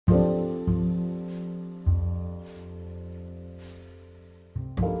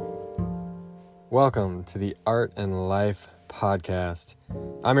Welcome to the Art and Life podcast.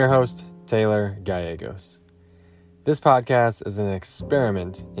 I'm your host, Taylor Gallegos. This podcast is an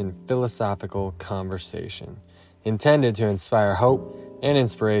experiment in philosophical conversation intended to inspire hope and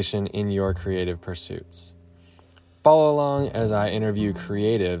inspiration in your creative pursuits. Follow along as I interview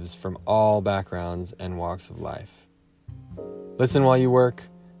creatives from all backgrounds and walks of life. Listen while you work,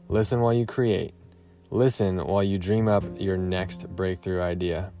 listen while you create, listen while you dream up your next breakthrough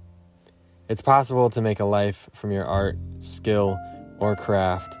idea. It's possible to make a life from your art, skill, or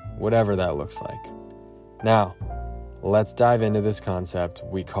craft, whatever that looks like. Now, let's dive into this concept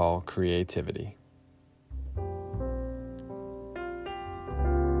we call creativity.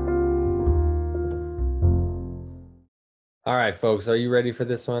 All right, folks, are you ready for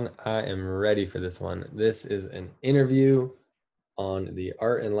this one? I am ready for this one. This is an interview on the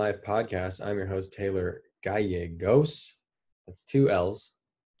Art and Life podcast. I'm your host, Taylor Gallegos. That's two L's,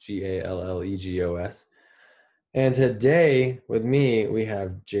 Gallegos. And today with me, we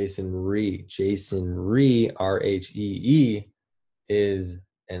have Jason Rhee. Jason Rhee, Rhee, is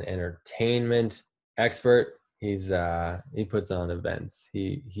an entertainment expert. He puts on events.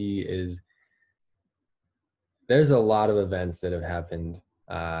 There's a lot of events that have happened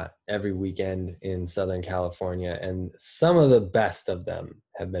every weekend in Southern California, and some of the best of them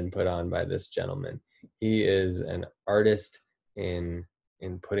have been put on by this gentleman. He is an artist in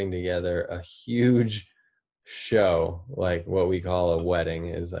putting together a huge show, like what we call a wedding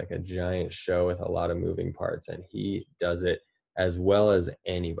is like a giant show with a lot of moving parts, and he does it as well as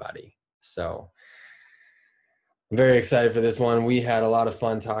anybody. So I'm very excited for this one. We had a lot of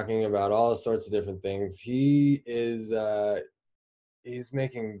fun talking about all sorts of different things. He's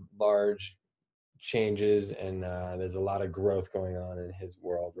making large changes, and there's a lot of growth going on in his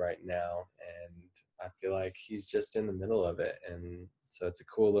world right now, and I feel like he's just in the middle of it. And so it's a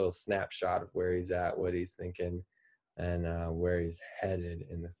cool little snapshot of where he's at, what he's thinking, and where he's headed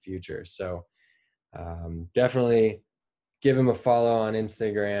in the future. So definitely give him a follow on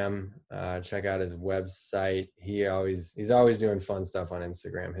Instagram. Check out his website. He's always doing fun stuff on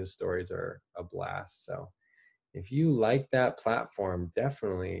Instagram. His stories are a blast. So if you like that platform,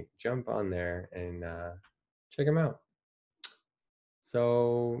 definitely jump on there and check him out.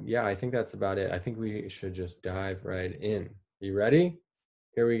 So yeah, I think that's about it. I think we should just dive right in. You ready?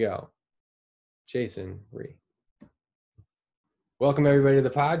 Here we go. Jason Rhee. Welcome everybody to the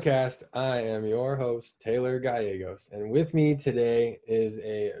podcast. I am your host, Taylor Gallegos, and with me today is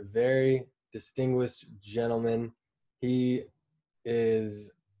a very distinguished gentleman. He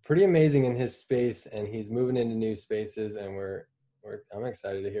is pretty amazing in his space, and he's moving into new spaces, and I'm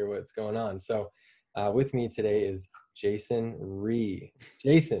excited to hear what's going on. So with me today is Jason Rhee.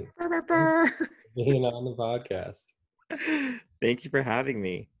 Jason, being on the podcast. Thank you for having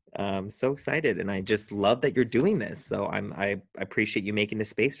me. I'm so excited, and I just love that you're doing this. So I appreciate you making this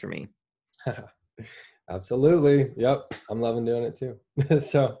space for me. Absolutely. Yep. I'm loving doing it too.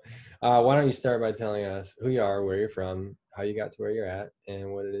 So why don't you start by telling us who you are, where you're from, how you got to where you're at,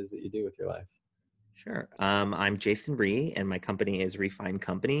 and what it is that you do with your life. Sure. I'm Jason Rhee, and my company is Refine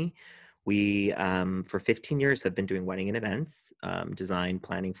Company. We, for 15 years, have been doing wedding and events, design,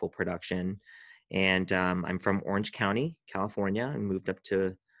 planning, full production. And I'm from Orange County, California, and moved up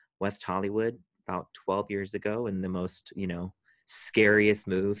to West Hollywood about 12 years ago, in the most, scariest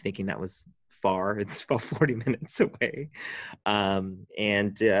move, thinking that was far. It's about 40 minutes away. I've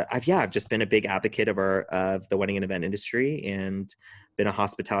just been a big advocate of the wedding and event industry, and been a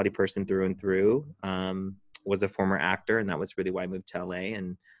hospitality person through and through. Was a former actor, and that was really why I moved to LA,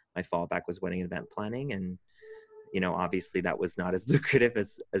 and my fallback was wedding and event planning. And obviously that was not as lucrative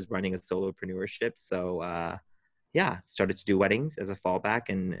as running a solopreneurship. So started to do weddings as a fallback,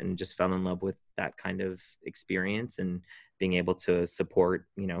 and just fell in love with that kind of experience, and being able to support,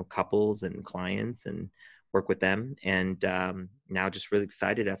 couples and clients and work with them. And now just really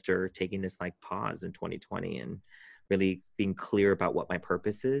excited after taking this pause in 2020 and really being clear about what my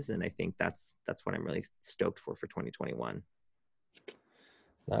purpose is. And I think that's what I'm really stoked for 2021.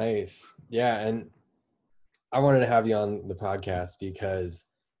 Nice. Yeah. And I wanted to have you on the podcast because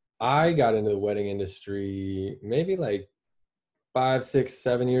I got into the wedding industry maybe 5, 6,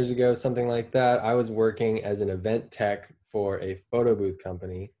 7 years ago, something like that. I was working as an event tech for a photo booth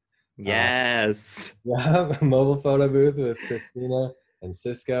company. Yes. A mobile photo booth with Christina and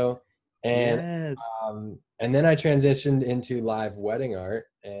Cisco. And yes. And then I transitioned into live wedding art,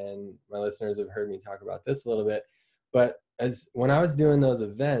 and my listeners have heard me talk about this a little bit. But when I was doing those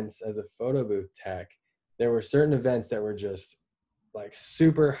events as a photo booth tech, there were certain events that were just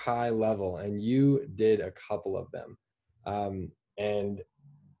super high level, and you did a couple of them. And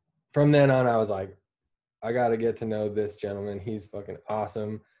from then on, I was like, I got to get to know this gentleman. He's fucking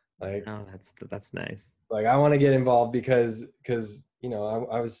awesome. Like, Oh, that's nice. I want to get involved because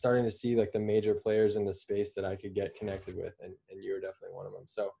I was starting to see like the major players in the space that I could get connected with, and you were definitely one of them.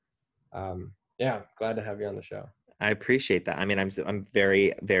 So yeah, glad to have you on the show. I appreciate that. I mean, I'm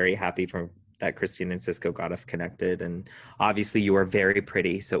very, very happy for that Christine and Cisco got us connected. And obviously you are very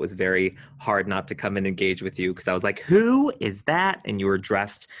pretty. So it was very hard not to come and engage with you because I was like, who is that? And you were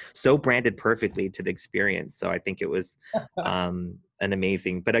dressed so branded perfectly to the experience. So I think it was an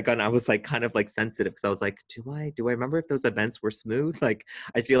amazing, but again, I was like kind of like sensitive because I was like, do I remember if those events were smooth? Like,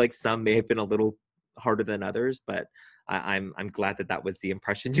 I feel like some may have been a little harder than others, but I'm glad that that was the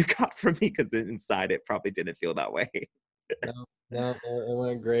impression you got from me because inside it probably didn't feel that way. No, no, it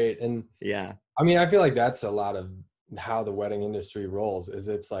went great. And Yeah. I mean, I feel like that's a lot of how the wedding industry rolls. Is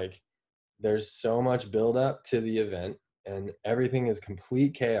it's like there's so much buildup to the event, and everything is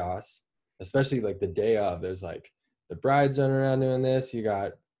complete chaos. Especially like the day of. There's like the bride's running around doing this. You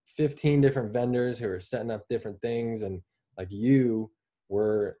got 15 different vendors who are setting up different things, and like you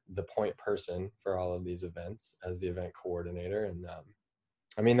were the point person for all of these events as the event coordinator. And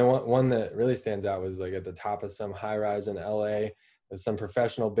I mean, the one that really stands out was like at the top of some high rise in LA. There's some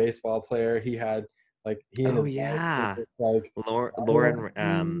professional baseball player. He had like he and Oh his wife were yeah. just, like Lauren,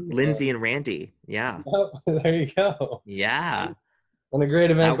 and Lindsay and Randy. Yeah. there you go. Yeah. And a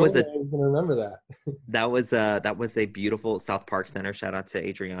great event That was a coordinator is going to remember that. that was a beautiful South Park Center. Shout out to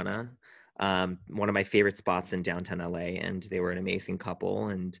Adriana. One of my favorite spots in downtown LA, and they were an amazing couple.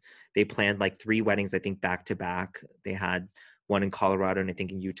 And they planned like 3 weddings, I think, back to back. They had one in Colorado and I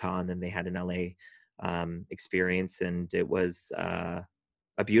think in Utah, and then they had an LA experience, and it was a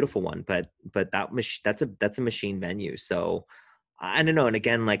beautiful one. But that's a machine venue, so I don't know. And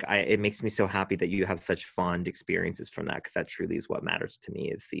again, like it makes me so happy that you have such fond experiences from that because that truly is what matters to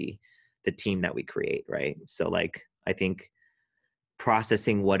me is the team that we create, right? So like I think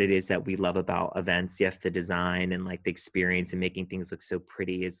processing what it is that we love about events, yes, the design and like the experience and making things look so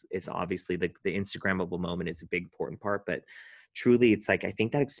pretty is obviously the Instagrammable moment is a big important part, but truly it's like I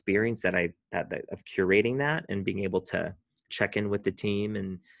think that experience that of curating that and being able to check in with the team.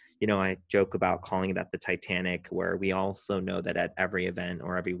 And I joke about calling that the Titanic, where we also know that at every event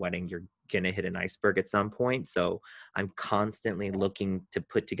or every wedding you're gonna hit an iceberg at some point. So I'm constantly looking to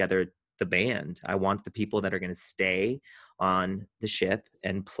put together the band. I want the people that are going to stay on the ship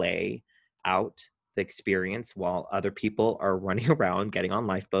and play out the experience while other people are running around getting on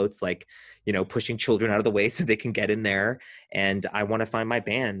lifeboats, like pushing children out of the way so they can get in there. And I want to find my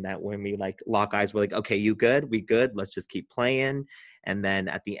band that when we like lock eyes, we're like, okay, you good, we good, let's just keep playing. And then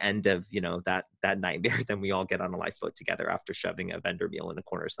at the end of that nightmare, then we all get on a lifeboat together after shoving a vendor meal in a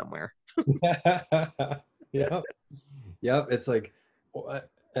corner somewhere. Yep. Yep. It's like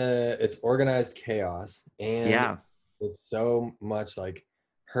it's organized chaos, and Yeah. it's so much like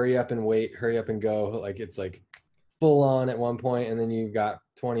hurry up and wait, hurry up and go. Like it's like full on at one point, and then you've got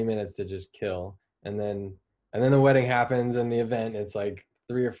 20 minutes to just kill, and then the wedding happens, and the event it's like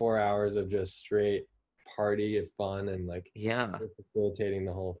 3 or 4 hours of just straight party and fun, and like Yeah. facilitating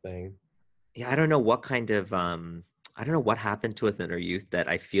the whole thing. Yeah, I don't know what kind of I don't know what happened to us in our youth that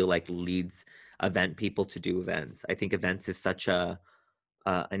I feel like leads event people to do events. I think events is such an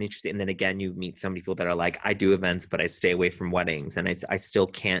interesting, and then again you meet some people that are like, I do events but I stay away from weddings, and I still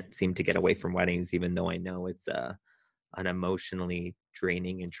can't seem to get away from weddings even though I know it's an emotionally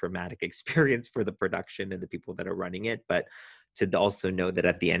draining and traumatic experience for the production and the people that are running it. But to also know that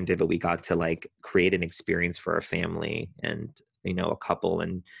at the end of it, we got to like create an experience for our family and, a couple,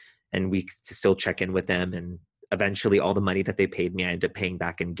 and we still check in with them. And eventually all the money that they paid me, I end up paying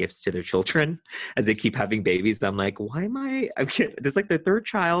back in gifts to their children as they keep having babies. I'm like, why am this is like their third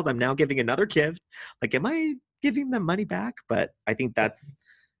child. I'm now giving another gift. Like, am I giving them money back? But I think that's,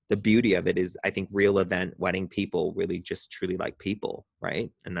 the beauty of it is I think real event wedding people really just truly like people, right?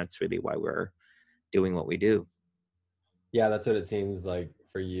 And that's really why we're doing what we do. Yeah, that's what it seems like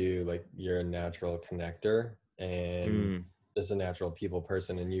for you. Like you're a natural connector and Mm. just a natural people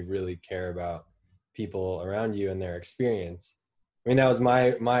person, and you really care about people around you and their experience. I mean, that was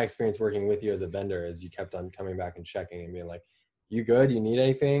my experience working with you as a vendor, as you kept on coming back and checking and being like, "You good? You need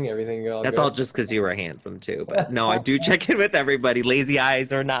anything? Everything all That's good?" all just because you were handsome too. But no, I do check in with everybody, lazy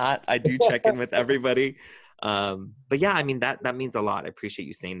eyes or not. I do check in with everybody. But yeah, I mean that means a lot. I appreciate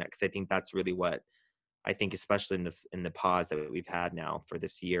you saying that because I think that's really what I think, especially in the pause that we've had now for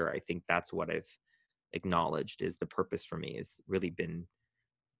this year. I think that's what I've acknowledged is the purpose for me has really been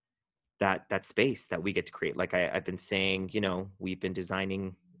that space that we get to create. Like I've been saying, we've been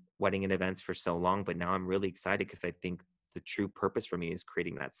designing wedding and events for so long, but now I'm really excited because I think the true purpose for me is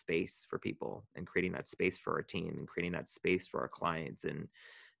creating that space for people and creating that space for our team and creating that space for our clients. And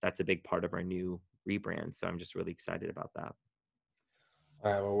that's a big part of our new rebrand. So I'm just really excited about that.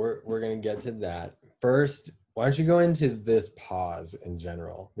 All right, well, we're gonna get to that. First, why don't you go into this pause in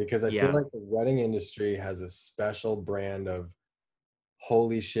general? Because I feel Yeah. like the wedding industry has a special brand of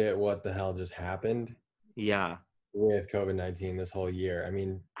holy shit, what the hell just happened Yeah. with COVID-19 this whole year. I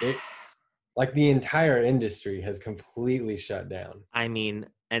mean, it like the entire industry has completely shut down. I mean,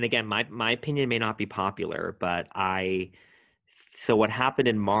 and again, my opinion may not be popular, but so what happened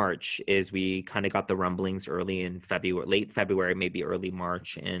in March is we kind of got the rumblings early in February, late February, maybe early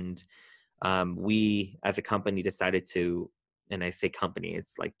March. And we as a company decided to, and I say company,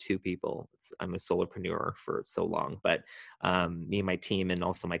 it's like two people. I'm a solopreneur for so long, but me and my team and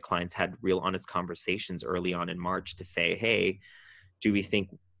also my clients had real honest conversations early on in March to say, hey, do we think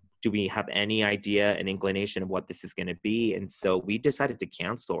do we have any idea and inclination of what this is going to be? And so we decided to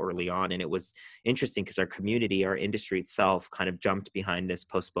cancel early on. And it was interesting because our community, our industry itself kind of jumped behind this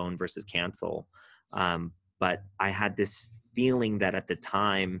postpone versus cancel. But I had this feeling that at the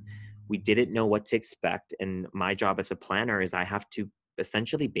time we didn't know what to expect. And my job as a planner is I have to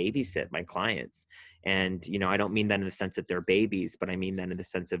essentially babysit my clients. And, I don't mean that in the sense that they're babies, but I mean that in the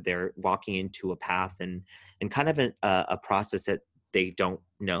sense of they're walking into a path and kind of a process that they don't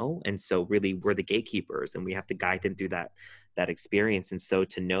know. And so really we're the gatekeepers and we have to guide them through that experience. And so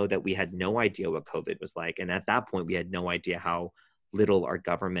to know that we had no idea what COVID was like, and at that point we had no idea how little our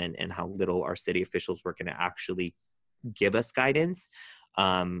government and how little our city officials were going to actually give us guidance.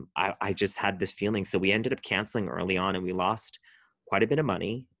 I just had this feeling. So we ended up canceling early on and we lost quite a bit of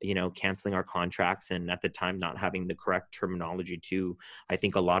money, canceling our contracts, and at the time not having the correct terminology too. I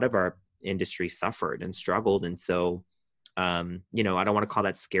think a lot of our industry suffered and struggled. And so I don't want to call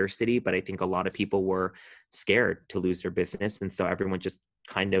that scarcity, but I think a lot of people were scared to lose their business. And so everyone just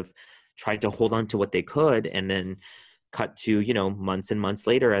kind of tried to hold on to what they could. And then cut to, months and months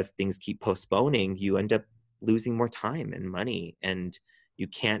later, as things keep postponing, you end up losing more time and money. And you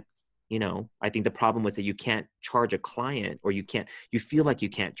can't, I think the problem was that you can't charge a client, or you feel like you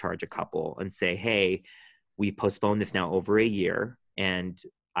can't charge a couple and say, hey, we postponed this now over a year and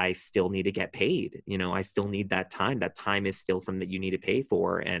I still need to get paid. I still need that time. That time is still something that you need to pay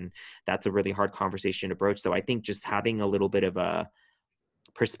for. And that's a really hard conversation to broach. So I think just having a little bit of a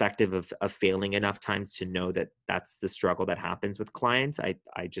perspective of failing enough times to know that that's the struggle that happens with clients, I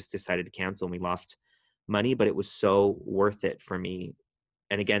just decided to cancel and we lost money, but it was so worth it for me.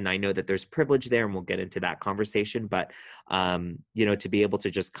 And again, I know that there's privilege there and we'll get into that conversation, but to be able to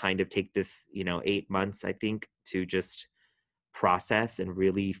just kind of take this, 8 months, I think, to just process and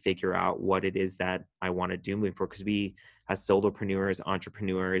really figure out what it is that I want to do moving forward. Because we, as solopreneurs,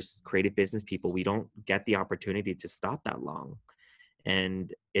 entrepreneurs, creative business people, we don't get the opportunity to stop that long.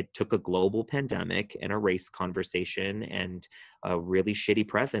 And it took a global pandemic and a race conversation and a really shitty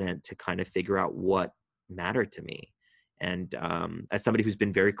president to kind of figure out what mattered to me. And as somebody who's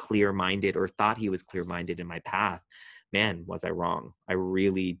been very clear-minded, or thought he was clear-minded in my path, man, was I wrong. I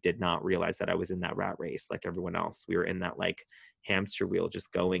really did not realize that I was in that rat race like everyone else. We were in that like hamster wheel,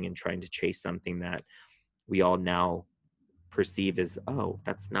 just going and trying to chase something that we all now perceive as, oh,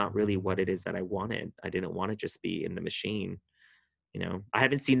 that's not really what it is that I wanted. I didn't want to just be in the machine. I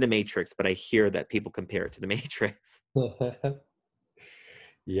haven't seen The Matrix, but I hear that people compare it to The Matrix.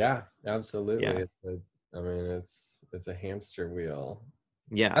 Yeah, absolutely. Yeah. I mean, it's a hamster wheel.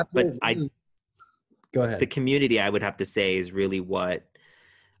 Yeah. Absolutely. Go The ahead. community, I would have to say, is really what,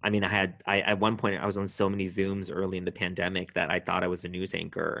 I mean, I at one point I was on so many Zooms early in the pandemic that I thought I was a news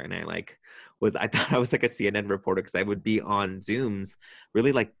anchor, and I thought I was like a CNN reporter, because I would be on Zooms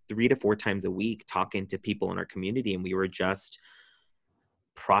really like 3 to 4 times a week talking to people in our community. And we were just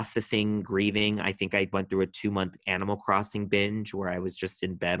processing, grieving. I think I went through a 2-month Animal Crossing binge where I was just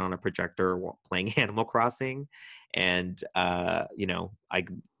in bed on a projector playing Animal Crossing. And, I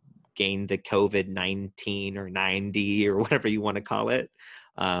gained the COVID-19 or 90 or whatever you want to call it.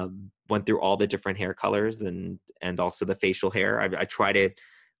 Went through all the different hair colors and also the facial hair. I try to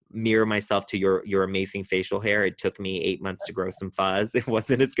mirror myself to your amazing facial hair. It took me 8 months to grow some fuzz. It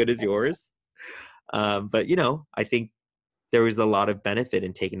wasn't as good as yours. But I think there was a lot of benefit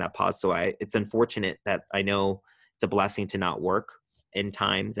in taking that pause. So it's unfortunate that I know it's a blessing to not work in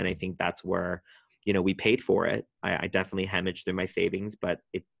times. And I think that's where, we paid for it. I definitely hemorrhaged through my savings, but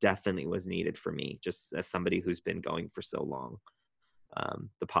it definitely was needed for me, just as somebody who's been going for so long,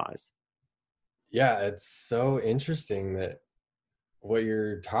 the pause. Yeah, it's so interesting that what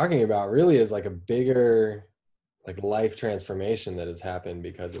you're talking about really is like a bigger like life transformation that has happened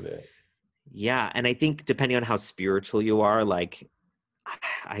because of it. Yeah. And I think depending on how spiritual you are, like,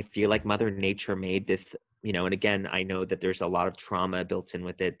 I feel like Mother Nature made this, and again, I know that there's a lot of trauma built in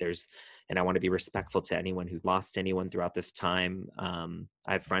with it. And I want to be respectful to anyone who lost anyone throughout this time.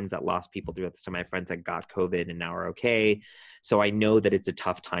 I have friends that lost people throughout this time. I have friends that got COVID and now are okay. So I know that it's a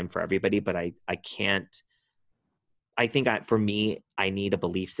tough time for everybody, but I can't, I think for me, I need a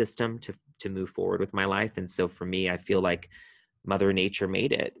belief system to move forward with my life. And so for me, I feel like Mother Nature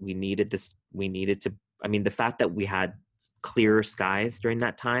made it. We needed this. We needed to. I mean, the fact that we had clear skies during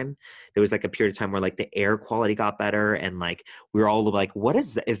that time, there was like a period of time where like the air quality got better, and like we were all like, "What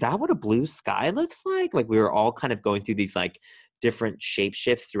is that? Is that what a blue sky looks like?" Like we were all kind of going through these like different shape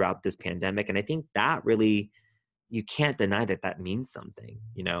shifts throughout this pandemic, and I think that really, you can't deny that that means something.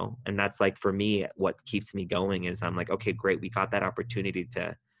 And that's like for me, what keeps me going is I'm like, okay, great, we got that opportunity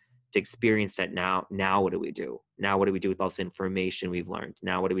to experience that. Now what do we do? Now what do we do with all this information we've learned?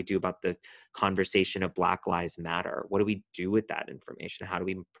 Now what do we do about the conversation of Black Lives Matter? What do we do with that information? How do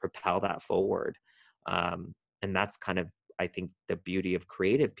we propel that forward? And that's kind of, I think, the beauty of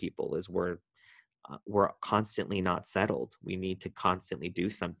creative people is we're constantly not settled. We need to constantly do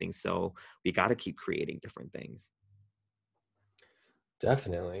something, so we got to keep creating different things.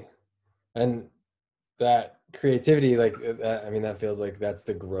 Definitely. And that creativity, like that, I mean, that feels like that's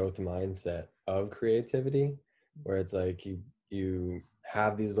the growth mindset of creativity, where it's like you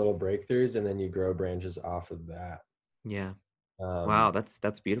have these little breakthroughs and then you grow branches off of that. Yeah. Wow, Um,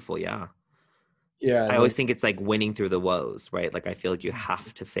 that's beautiful. Yeah. yeah, I and always then think it's like winning through the woes, right? Like I feel like you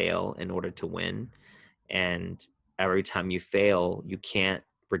have to fail in order to win. And every time you fail, you can't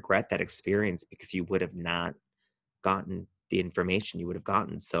regret that experience because you would have not gotten the information you would have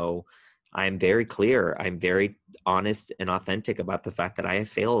gotten. So I'm very clear. I'm very honest and authentic about the fact that I have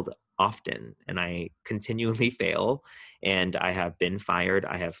failed often and I continually fail. And I have been fired.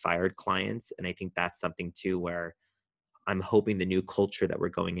 I have fired clients. And I think that's something too where I'm hoping the new culture that we're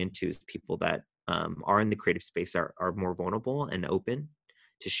going into is people that are in the creative space are more vulnerable and open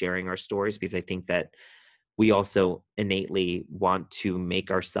to sharing our stories, because I think that we also innately want to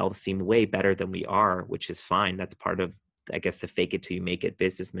make ourselves seem way better than we are, which is fine. That's part of, I guess, the fake it till you make it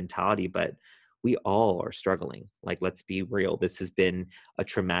business mentality. But we all are struggling. Like, let's be real. This has been a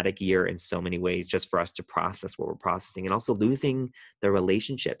traumatic year in so many ways, just for us to process what we're processing, and also losing the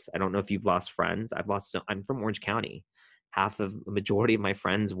relationships. I don't know if you've lost friends. I'm from Orange County. A majority of my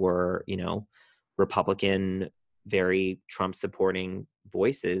friends were, Republican, very Trump supporting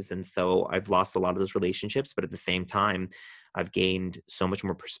voices. And so I've lost a lot of those relationships, but at the same time, I've gained so much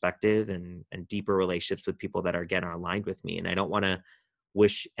more perspective and deeper relationships with people that are, again, are aligned with me. And I don't want to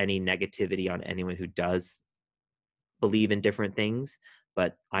wish any negativity on anyone who does believe in different things,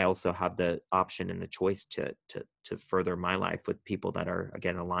 but I also have the option and the choice to further my life with people that are,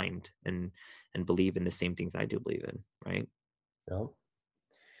 again, aligned and believe in the same things I do believe in, right? yep,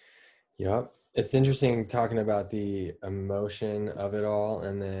 yep. It's interesting talking about the emotion of it all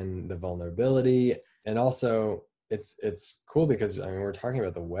and then the vulnerability. And also it's cool because I mean we're talking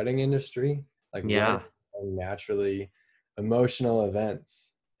about the wedding industry. Like weddings Yeah. are naturally emotional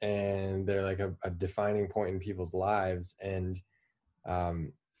events and they're like a defining point in people's lives. And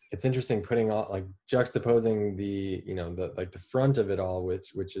um, it's interesting putting all like juxtaposing the the like the front of it all,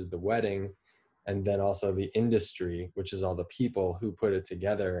 which is the wedding, and then also the industry, which is all the people who put it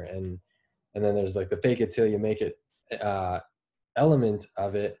together. And then there's like the fake it till you make it uh, element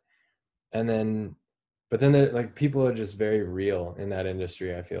of it. And then but then like people are just very real in that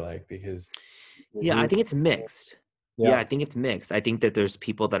industry, I feel like, because they Yeah, I do. think it's mixed. Yeah, Yeah. I think it's mixed. I think that there's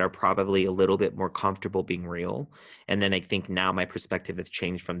people that are probably a little bit more comfortable being real. And then I think now my perspective has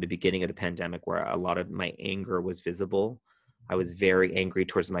changed from the beginning of the pandemic, where a lot of my anger was visible. I was very angry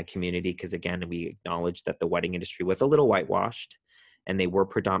towards my community because, again, we acknowledged that the wedding industry was a little whitewashed and they were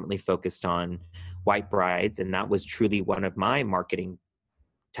predominantly focused on white brides. And that was truly one of my marketing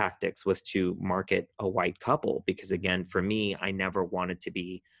tactics, was to market a white couple, because, again, for me, I never wanted to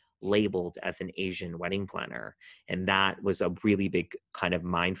be labeled as an Asian wedding planner. And that was a really big kind of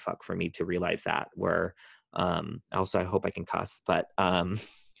mind fuck for me to realize that, where also, I hope I can cuss, but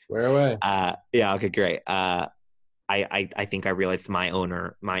Where away. yeah, okay, great. I think I realized my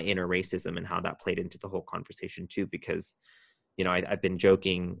inner racism and how that played into the whole conversation too, because I've been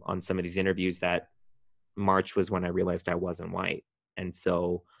joking on some of these interviews that March was when I realized I wasn't white. And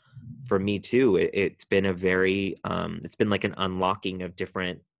so for me too, it's been it's been like an unlocking of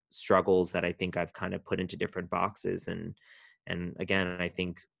different struggles that I think I've kind of put into different boxes. And again, I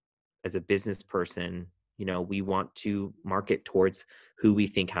think as a business person, we want to market towards who we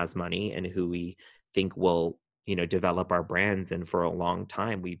think has money and who we think will develop our brands. And for a long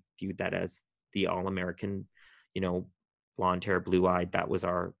time, we viewed that as the all-American, you know, blonde hair, blue eyed, that was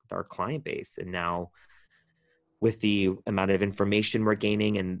our client base. And now with the amount of information we're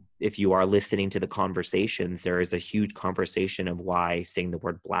gaining, and if you are listening to the conversations, there is a huge conversation of why saying the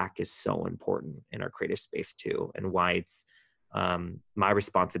word Black is so important in our creative space too, and why it's my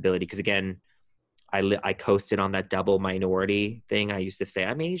responsibility. Because again, I coasted on that double minority thing. I used to say,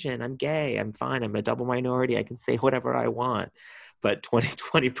 I'm Asian, I'm gay, I'm fine, I'm a double minority, I can say whatever I want. But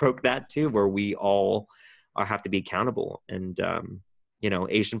 2020 broke that too, where we all have to be accountable. And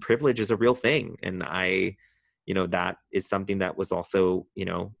Asian privilege is a real thing, and that is something that was also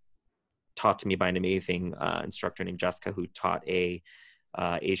taught to me by an amazing instructor named Jessica, who taught a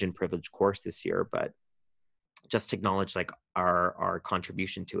Asian privilege course this year. But just to acknowledge like our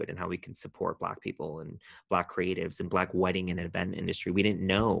contribution to it, and how we can support Black people and Black creatives and Black wedding and event industry. We didn't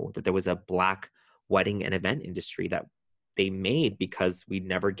know that there was a Black wedding and event industry that they made because we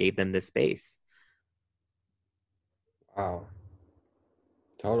never gave them this space. Wow.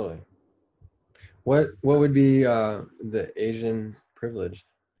 Totally. What would be the Asian privilege?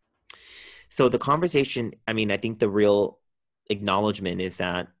 So the conversation, I mean, I think the real acknowledgement is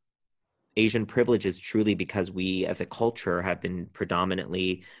that Asian privilege is truly because we as a culture have been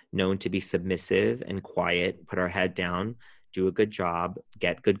predominantly known to be submissive and quiet, put our head down, do a good job,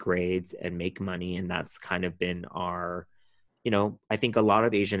 get good grades, and make money. And that's kind of been our, I think a lot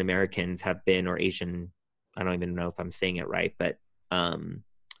of Asian Americans have been, or Asian, I don't even know if I'm saying it right, but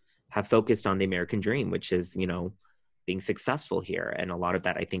have focused on the American dream, which is, being successful here. And a lot of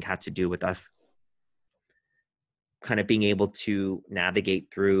that, I think, had to do with us kind of being able to navigate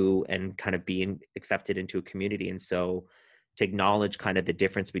through and kind of being accepted into a community. And so to acknowledge kind of the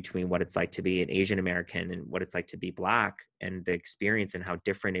difference between what it's like to be an Asian American and what it's like to be Black, and the experience and how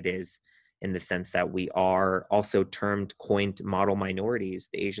different it is, in the sense that we are also coined model minorities.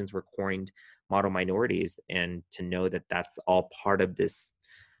 The Asians were coined model minorities. And to know that that's all part of this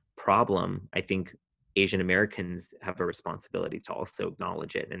problem, I think Asian Americans have a responsibility to also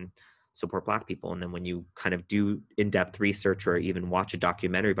acknowledge it and support Black people. And then when you kind of do in-depth research, or even watch a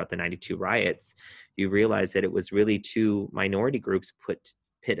documentary about the 92 riots, you realize that it was really two minority groups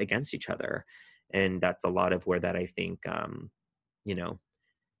pit against each other. And that's a lot of where that I think,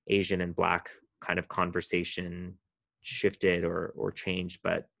 Asian and Black kind of conversation shifted or changed.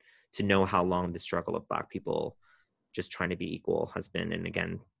 But to know how long the struggle of Black people just trying to be equal has been, and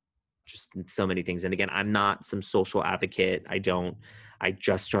again, just so many things. And again, I'm not some social advocate. I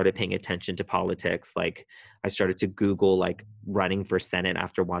just started paying attention to politics. Like I started to Google like running for Senate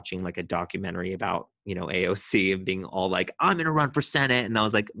after watching like a documentary about, AOC, and being all like, I'm going to run for Senate. And I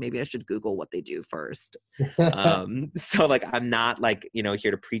was like, maybe I should Google what they do first. So like, I'm not like,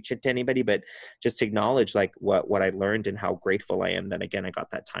 here to preach it to anybody, but just to acknowledge like what I learned, and how grateful I am that, again, I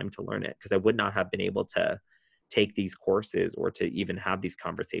got that time to learn it, because I would not have been able to take these courses or to even have these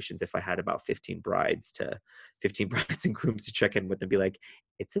conversations if I had about 15 brides and grooms to check in with and be like,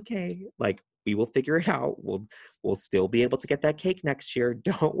 it's okay. Like, we will figure it out. We'll still be able to get that cake next year.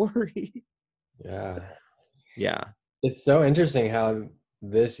 Don't worry. Yeah. Yeah. It's so interesting how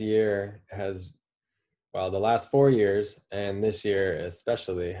this year has, well, the last 4 years and this year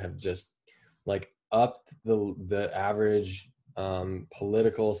especially have just like upped the average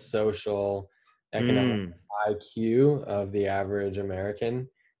political, social, economic IQ of the average American.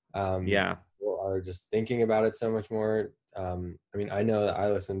 Yeah. People are just thinking about it so much more. I mean, I know that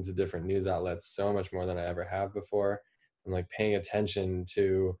I listen to different news outlets so much more than I ever have before. I'm like paying attention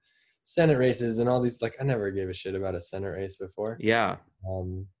to Senate races and all these. Like, I never gave a shit about a Senate race before. Yeah.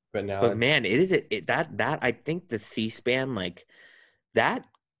 But now But it's man, that I think the C-SPAN, like that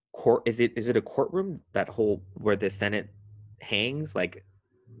court, is it a courtroom, that whole where the Senate hangs? Like,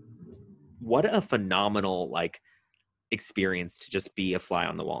 what a phenomenal like experience to just be a fly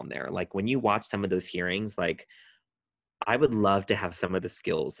on the wall in there. Like when you watch some of those hearings, like I would love to have some of the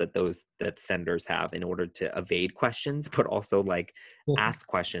skills that senators have in order to evade questions, but also like ask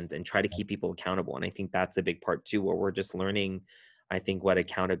questions and try to keep people accountable. And I think that's a big part too, where we're just learning, I think, what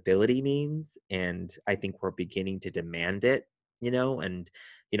accountability means. And I think we're beginning to demand it, and,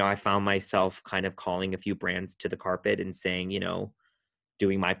 I found myself kind of calling a few brands to the carpet and saying,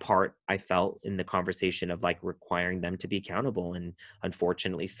 doing my part, I felt, in the conversation of like requiring them to be accountable. And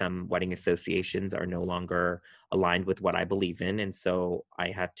unfortunately, some wedding associations are no longer aligned with what I believe in. And so I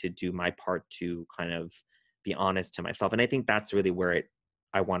had to do my part to kind of be honest to myself. And I think that's really where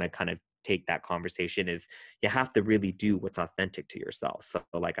I want to kind of take that conversation, is you have to really do what's authentic to yourself. So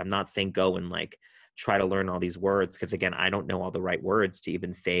like, I'm not saying go and like try to learn all these words, because again, I don't know all the right words to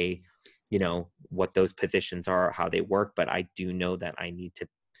even say, you know, what those positions are, how they work, but I do know that I need to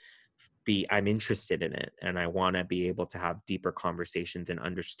I'm interested in it, and I want to be able to have deeper conversations and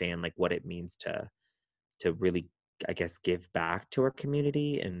understand like what it means to really, I guess, give back to our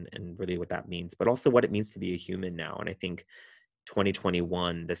community, and really what that means, but also what it means to be a human now. And I think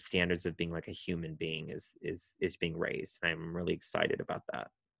 2021, the standards of being like a human being is being raised, and I'm really excited about that.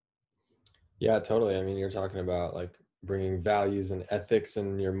 Yeah, totally. I mean, you're talking about like bringing values and ethics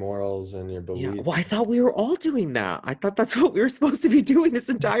and your morals and your Yeah, beliefs. well, I thought we were all doing that. I thought that's what we were supposed to be doing this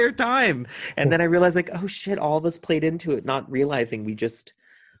entire time. And then I realized, like, oh shit, all of us played into it, not realizing we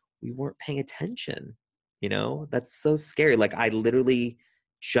weren't paying attention. You know, that's so scary. Like, I literally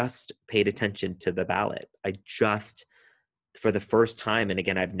just paid attention to the ballot. I just, for the first time, and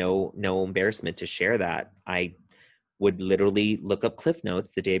again, I have no embarrassment to share that. I would literally look up Cliff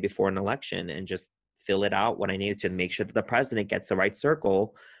Notes the day before an election and just fill it out when I needed to make sure that the president gets the right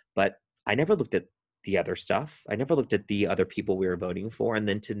circle. But I never looked at the other stuff. I never looked at the other people we were voting for. And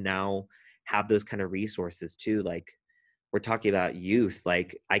then to now have those kind of resources too, like we're talking about youth.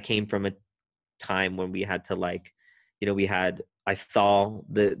 Like I came from a time when we had to like, you know, I saw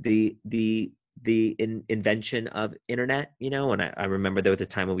the invention of internet, you know, and I remember there was a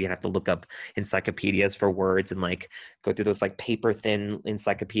time when we had to look up encyclopedias for words and like go through those like paper thin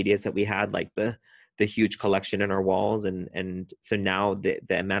encyclopedias that we had, like the huge collection in our walls. And so now the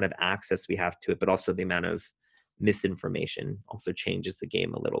amount of access we have to it, but also the amount of misinformation also changes the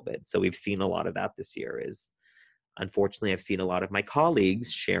game a little bit. So we've seen a lot of that this year. Is unfortunately, I've seen a lot of my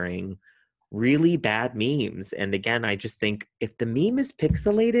colleagues sharing really bad memes. And again, I just think if the meme is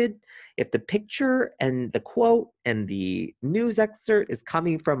pixelated, if the picture and the quote and the news excerpt is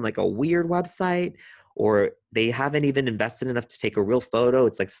coming from like a weird website, or they haven't even invested enough to take a real photo,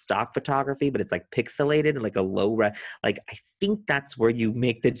 it's like stock photography, but it's like pixelated and like a like I think that's where you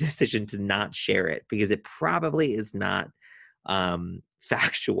make the decision to not share it, because it probably is not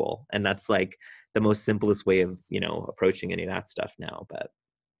factual. And that's like the most simplest way of, you know, approaching any of that stuff now. But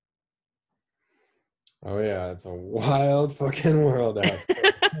Oh yeah, it's a wild fucking world out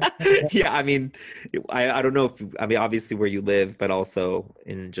yeah, I mean, I don't know if, I mean, obviously where you live, but also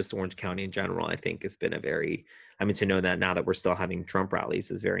in just Orange County in general, I think it's been a very, I mean, to know that now that we're still having Trump rallies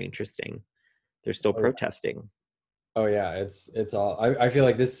is very interesting. They're still there. protesting. Oh yeah, it's all. I feel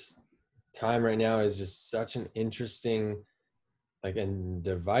like this time right now is just such an interesting, like, and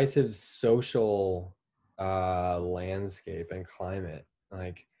divisive social landscape and climate.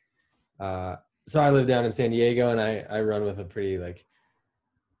 Like, uh, so I live down in San Diego, and I run with a pretty like,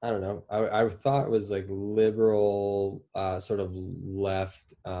 I don't know. I thought it was like liberal, sort of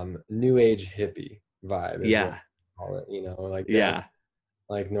left, new age hippie vibe is what Yeah. we call it. You know, like down Yeah.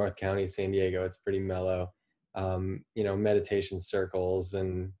 like North County, San Diego, it's pretty mellow. You know, meditation circles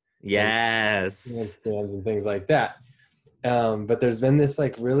and Yes. stands and things like that. But there's been this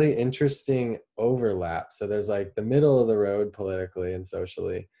like really interesting overlap. So there's like the middle of the road politically and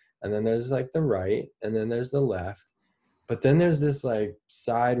socially, and then there's like the right, and then there's the left. But then there's this like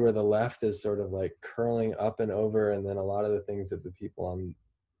side where the left is sort of like curling up and over, and then a lot of the things that the people on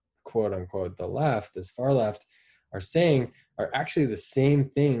quote unquote the left, as far left, are saying are actually the same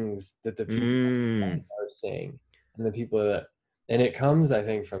things that the people Mm. are saying, and the people that, and it comes, I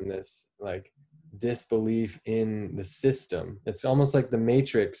think, from this like disbelief in the system. It's almost like the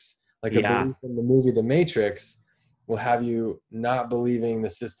Matrix, like a Yeah. belief in the movie The Matrix will have you not believing the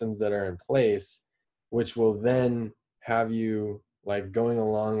systems that are in place, which will then have you like going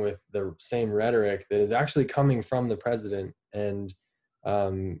along with the same rhetoric that is actually coming from the president and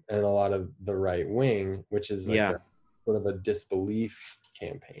a lot of the right wing, which is like Yeah. a sort of a disbelief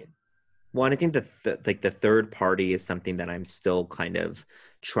campaign. Well, and I think like the third party is something that I'm still kind of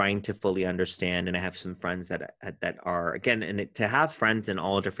trying to fully understand. And I have some friends that are, again, and to have friends in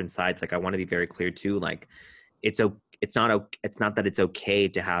all different sides. Like I want to be very clear too. Like it's not that it's okay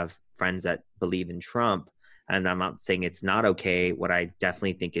to have friends that believe in Trump. And I'm not saying it's not okay. What I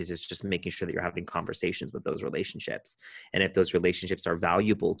definitely think is just making sure that you're having conversations with those relationships. And if those relationships are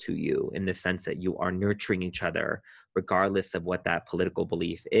valuable to you in the sense that you are nurturing each other, regardless of what that political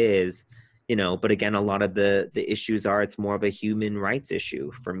belief is, you know, but again, a lot of the issues are, it's more of a human rights issue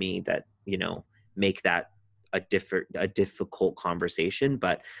for me that, you know, make that a difficult conversation.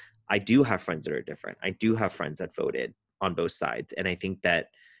 But I do have friends that are different. I do have friends that voted on both sides. And I think that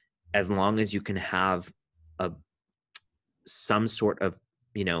as long as you can have a some sort of,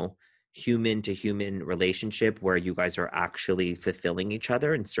 you know, human to human relationship where you guys are actually fulfilling each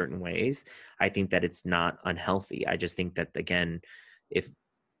other in certain ways, I think that it's not unhealthy. I just think that, again, if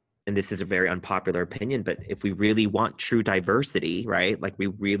and this is a very unpopular opinion, but if we really want true diversity, right? Like we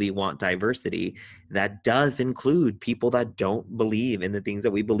really want diversity, that does include people that don't believe in the things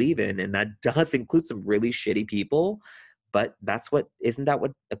that we believe in. And that does include some really shitty people. But isn't that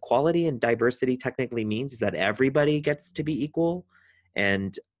what equality and diversity technically means? Is that everybody gets to be equal?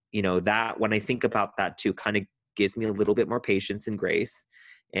 And, that when I think about that too, kind of gives me a little bit more patience and grace.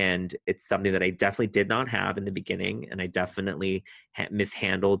 And it's something that I definitely did not have in the beginning. And I definitely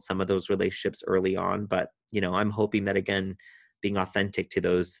mishandled some of those relationships early on. But, I'm hoping that, again, being authentic to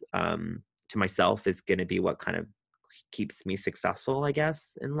those, to myself is going to be what kind of keeps me successful, I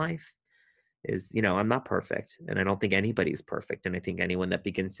guess, in life. Is, I'm not perfect, and I don't think anybody's perfect. And I think anyone that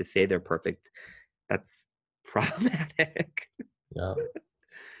begins to say they're perfect, that's problematic. Yeah.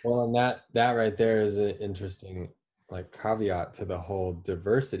 Well, and that right there is an interesting like caveat to the whole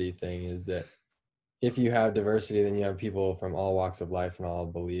diversity thing, is that if you have diversity, then you have people from all walks of life and all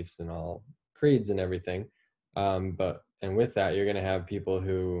beliefs and all creeds and everything. And with that, you're going to have people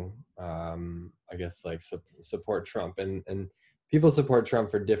who, I guess, like support Trump, and people support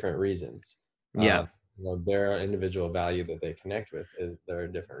Trump for different reasons. Yeah. Their individual value that they connect with is there are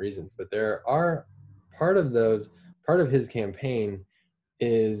different reasons, but there are part of those, part of his campaign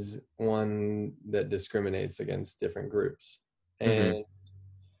is one that discriminates against different groups and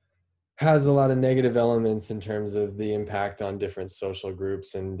Mm-hmm. has a lot of negative elements in terms of the impact on different social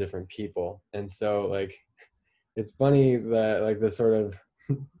groups and different people. And so like it's funny that like the sort of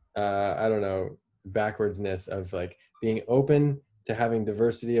I don't know, backwardsness of like being open to having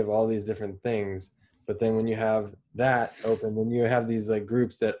diversity of all these different things, but then when you have that open, then you have these like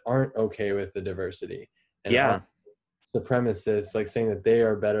groups that aren't okay with the diversity and are Yeah. supremacists, like saying that they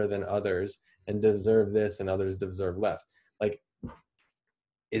are better than others and deserve this and others deserve less. Like,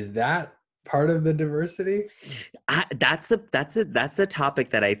 is that part of the diversity? That's a topic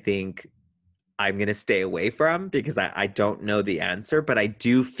that I think I'm gonna stay away from, because I don't know the answer, but I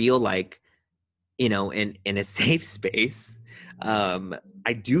do feel like, in a safe space, um,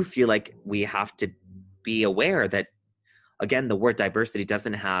 I do feel like we have to be aware that, again, the word diversity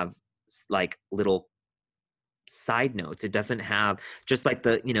doesn't have like little side notes. It doesn't have, just like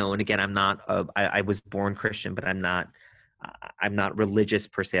and again, I was born Christian, but I'm not religious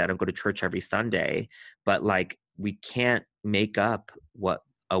per se. I don't go to church every Sunday, but like we can't make up what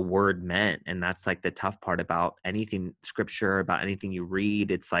a word meant. And that's like the tough part about anything scripture, about anything you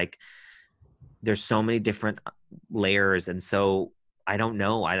read. It's like there's so many different layers. And so I don't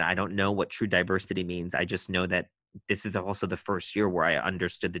know. I don't know what true diversity means. I just know that this is also the first year where I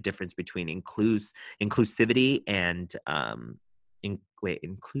understood the difference between inclusivity and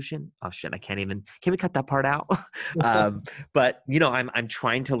inclusion. Oh shit, can we cut that part out? But I'm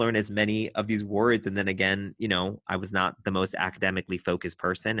trying to learn as many of these words. And then again, I was not the most academically focused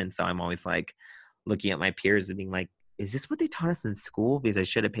person. And so I'm always like looking at my peers and being like, is this what they taught us in school? Because I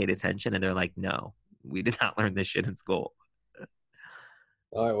should have paid attention. And they're like, no, we did not learn this shit in school.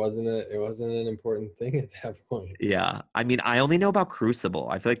 Oh, it wasn't an important thing at that point. Yeah. I mean, I only know about Crucible.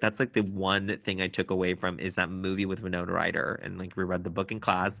 I feel like that's like the one thing I took away from is that movie with Winona Ryder, and like we read the book in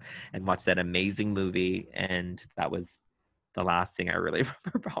class and watched that amazing movie. And that was the last thing I really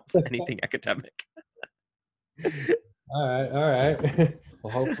remember about anything academic. All right, all right.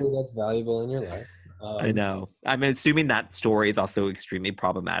 Well, hopefully that's valuable in your life. I Um, know. I'm assuming that story is also extremely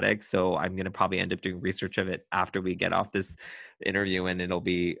problematic. So I'm going to probably end up doing research of it after we get off this interview. And it'll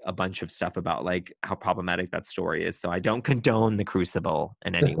be a bunch of stuff about like how problematic that story is. So I don't condone the Crucible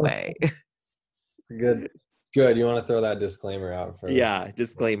in any way. it's good. You want to throw that disclaimer out for Yeah.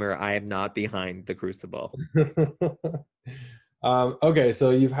 Disclaimer, I am not behind the Crucible. the. Okay,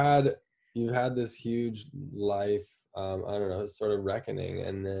 so you've had this huge life, I don't know, sort of reckoning,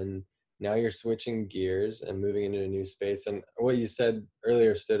 and then now you're switching gears and moving into a new space. And what you said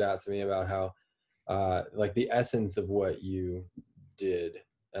earlier stood out to me about how, like the essence of what you did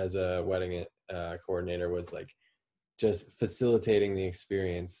as a wedding coordinator was like just facilitating the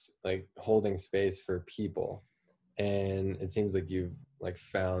experience, like holding space for people. And it seems like you've like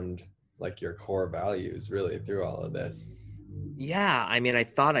found like your core values really through all of this. Yeah. I mean, I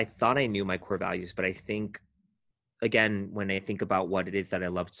thought I knew my core values, but I think, again, when I think about what it is that I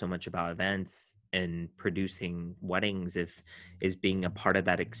loved so much about events and producing weddings, is being a part of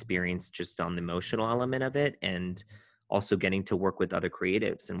that experience, just on the emotional element of it, and also getting to work with other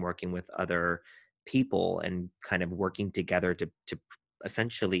creatives and working with other people and kind of working together to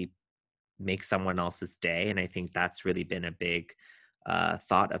essentially make someone else's day. And I think that's really been a big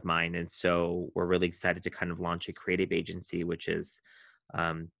thought of mine. And so we're really excited to kind of launch a creative agency, which is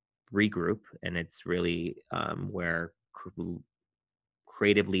um, Regroup, and it's really where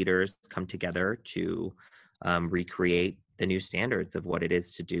creative leaders come together to recreate the new standards of what it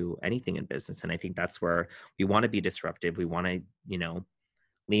is to do anything in business. And I think that's where we want to be disruptive. We want to,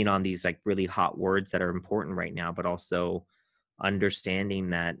 lean on these like really hot words that are important right now, but also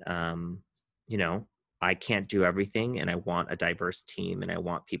understanding that, you know, I can't do everything, and I want a diverse team, and I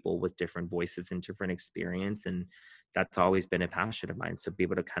want people with different voices and different experience. And that's always been a passion of mine. So be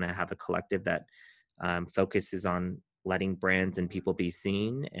able to kind of have a collective that focuses on letting brands and people be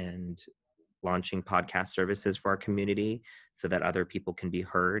seen, and launching podcast services for our community so that other people can be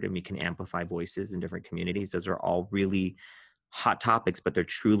heard and we can amplify voices in different communities. Those are all really hot topics, but they're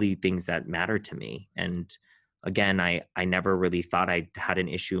truly things that matter to me. And again, I never really thought I had an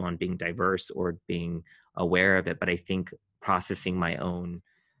issue on being diverse or being aware of it, but I think processing my own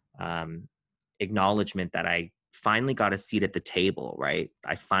um, acknowledgement that I finally got a seat at the table, right?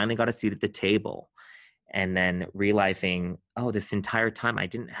 I finally got a seat at the table, and then realizing, oh, this entire time I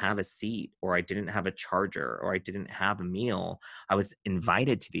didn't have a seat, or I didn't have a charger, or I didn't have a meal. I was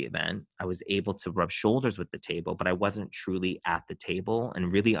invited to the event. I was able to rub shoulders with the table, but I wasn't truly at the table.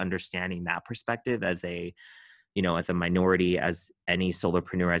 And really understanding that perspective as a, as a minority, as any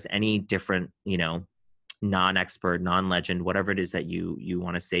solopreneur, as any different, non-expert, non-legend, whatever it is that you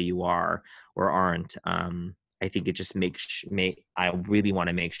want to say you are or aren't. I think it just I really want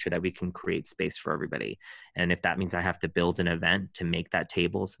to make sure that we can create space for everybody. And if that means I have to build an event to make that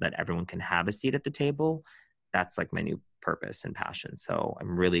table so that everyone can have a seat at the table, that's like my new purpose and passion. So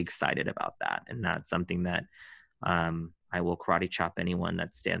I'm really excited about that. And that's something that I will karate chop anyone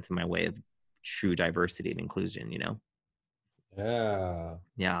that stands in my way of true diversity and inclusion, Yeah.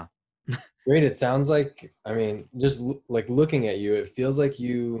 Yeah. Great. It sounds like, I mean, just like looking at you, it feels like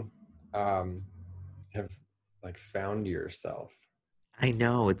you have like found yourself. I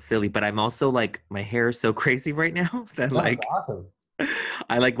know it's silly, but I'm also like, my hair is so crazy right now that No, it's like awesome.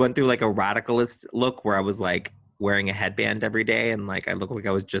 I like went through like a radicalist look where I was like wearing a headband every day, and like I look like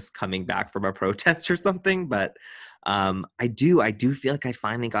I was just coming back from a protest or something. But I do feel like I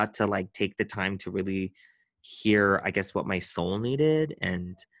finally got to like take the time to really hear, I guess, what my soul needed.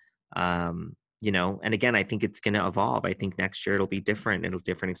 And and again, I think it's gonna evolve. I think next year it'll be different. It'll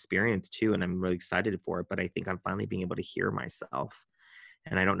different experience too. And I'm really excited for it. But I think I'm finally being able to hear myself.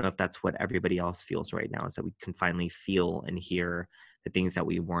 And I don't know if that's what everybody else feels right now, is that we can finally feel and hear the things that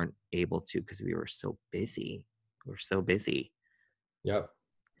we weren't able to because we were so busy. We're so busy. Yep.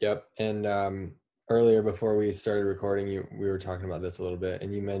 Yep. And earlier before we started recording, we were talking about this a little bit,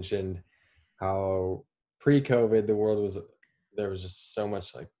 and you mentioned how pre-COVID there was just so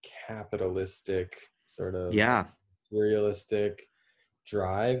much like capitalistic sort of Yeah. materialistic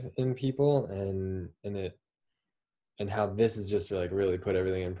drive in people, and how this is just like really put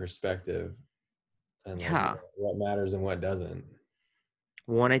everything in perspective, and like Yeah. what matters and what doesn't.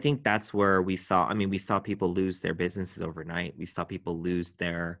 Well, and I think that's where we saw people lose their businesses overnight. We saw people lose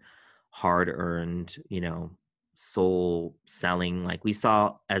their hard earned, soul selling. Like we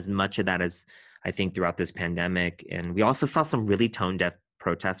saw as much of that as I think throughout this pandemic. And we also saw some really tone deaf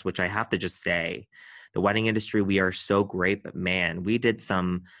protests, which I have to just say, the wedding industry, we are so great, but man, we did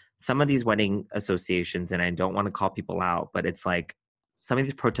some of these wedding associations, and I don't want to call people out, but it's like some of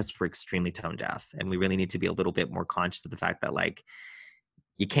these protests were extremely tone deaf. And we really need to be a little bit more conscious of the fact that like,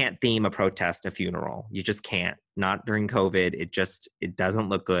 you can't theme a protest a funeral. You just can't. Not during COVID. It doesn't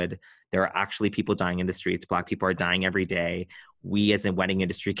look good. There are actually people dying in the streets. Black people are dying every day. We as a wedding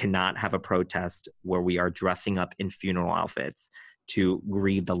industry cannot have a protest where we are dressing up in funeral outfits to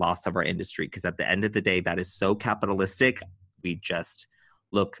grieve the loss of our industry. Because at the end of the day, that is so capitalistic. We just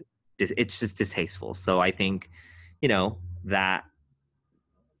it's just distasteful. So I think, that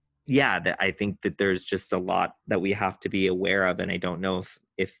I think that there's just a lot that we have to be aware of. And I don't know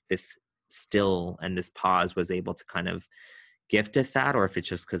if this still and this pause was able to kind of gift us that, or if it's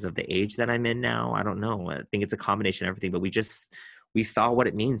just because of the age that I'm in now. I don't know. I think it's a combination of everything, but we saw what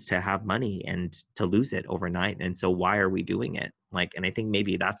it means to have money and to lose it overnight. And so why are we doing it? Like, and I think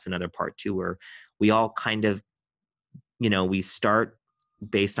maybe that's another part too, where we all kind of, we start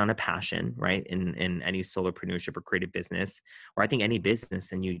based on a passion, right? In any solopreneurship or creative business, or I think any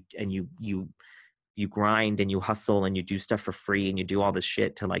business, and you grind and you hustle and you do stuff for free and you do all this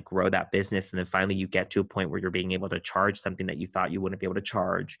shit to like grow that business. And then finally you get to a point where you're being able to charge something that you thought you wouldn't be able to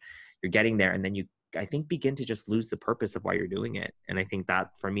charge. You're getting there. And then I think, begin to just lose the purpose of why you're doing it. And I think that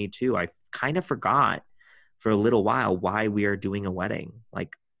for me too, I kind of forgot for a little while why we are doing a wedding.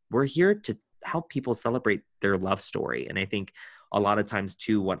 Like, we're here to help people celebrate their love story. And I think a lot of times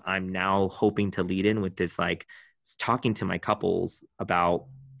too, what I'm now hoping to lead in with this, like talking to my couples about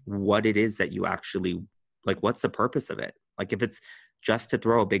what it is that you actually like, what's the purpose of it? Like, if it's just to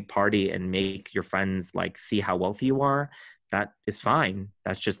throw a big party and make your friends like see how wealthy you are, that is fine.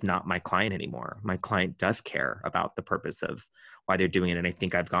 That's just not my client anymore. My client does care about the purpose of why they're doing it. And I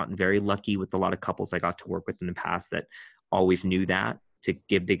think I've gotten very lucky with a lot of couples I got to work with in the past that always knew that to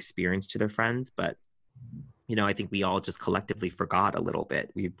give the experience to their friends. But, I think we all just collectively forgot a little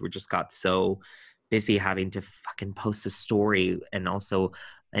bit. We just got so busy having to fucking post a story and also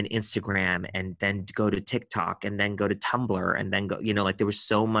an Instagram and then go to TikTok and then go to Tumblr and then go, like there was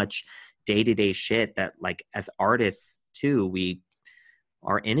so much day-to-day shit that like as artists too, we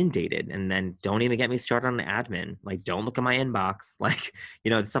are inundated. And then don't even get me started on the admin. Like don't look at my inbox, like,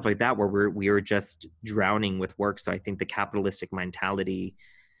 stuff like that where we were just drowning with work. So I think the capitalistic mentality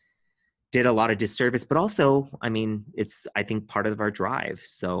did a lot of disservice, but also, I mean, it's, I think, part of our drive.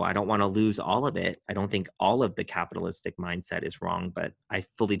 So I don't want to lose all of it. I don't think all of the capitalistic mindset is wrong, but I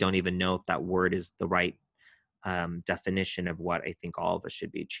fully don't even know if that word is the right definition of what I think all of us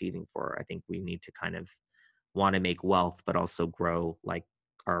should be achieving for. I think we need to kind of want to make wealth, but also grow like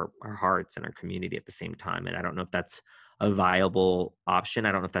our hearts and our community at the same time. And I don't know if that's a viable option.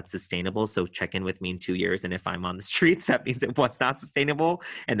 I don't know if that's sustainable. So check in with me in 2 years. And if I'm on the streets, that means it was not sustainable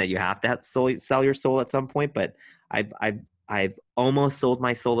and that you have to sell your soul at some point. But I've almost sold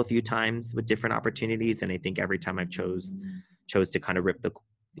my soul a few times with different opportunities. And I think every time I've chose to kind of rip the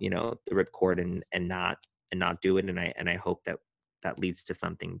rip cord and not do it. And I hope that leads to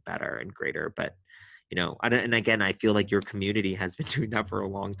something better and greater. But and again, I feel like your community has been doing that for a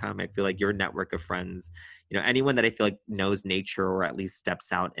long time. I feel like your network of friends, anyone that I feel like knows nature or at least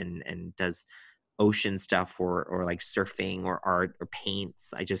steps out and does ocean stuff or like surfing or art or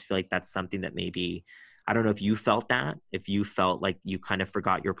paints. I just feel like that's something that maybe, I don't know if you felt that, if you felt like you kind of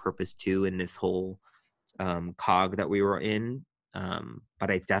forgot your purpose too in this whole cog that we were in.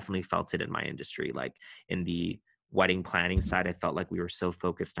 But I definitely felt it in my industry, like in the wedding planning side, I felt like we were so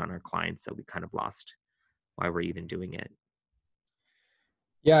focused on our clients that we kind of lost why we're even doing it.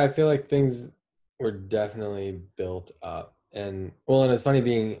 Yeah, I feel like things were definitely built up. And well, and it's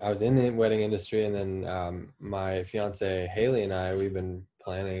funny I was in the wedding industry, and then my fiance Haley and we've been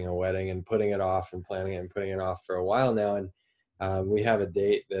planning a wedding and putting it off and planning it and putting it off for a while now. And we have a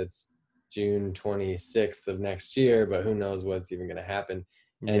date that's June 26th of next year, but who knows what's even going to happen.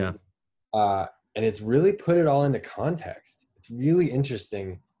 Yeah. And uh, and it's really put it all into context. It's really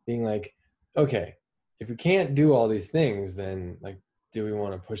interesting being like, okay, if we can't do all these things, then like, do we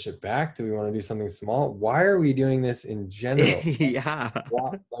want to push it back? Do we want to do something small? Why are we doing this in general? Yeah.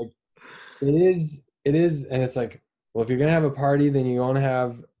 Like it is. And it's like, well, if you're going to have a party, then you want to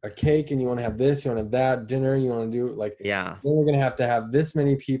have a cake and you want to have this, you want to have that dinner, you want to do like, Yeah. then we're going to have this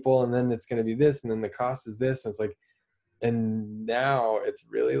many people and then it's going to be this. And then the cost is this. And it's like, and now it's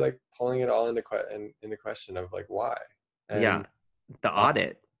really like pulling it all into question of like, why? Yeah. And The uh,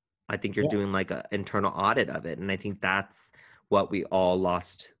 audit. I think you're yeah, doing like an internal audit of it. And I think that's what we all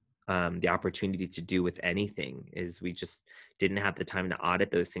lost the opportunity to do with anything is we just didn't have the time to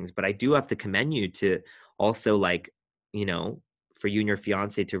audit those things. But I do have to commend you to also like, for you and your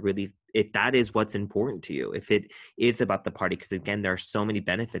fiance to really, if that is what's important to you, if it is about the party, because again, there are so many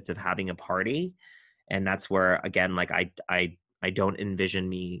benefits of having a party. And that's where, again, like I don't envision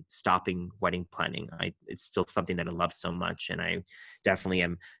me stopping wedding planning. It's still something that I love so much. And I definitely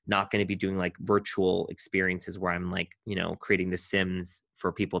am not going to be doing like virtual experiences where I'm like, creating the Sims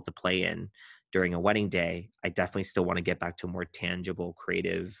for people to play in during a wedding day. I definitely still want to get back to a more tangible,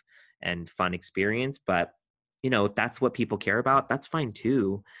 creative and fun experience. But, if that's what people care about, that's fine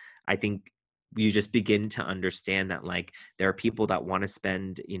too. I think you just begin to understand that like there are people that want to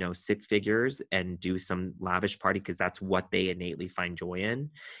spend 6 figures and do some lavish party because that's what they innately find joy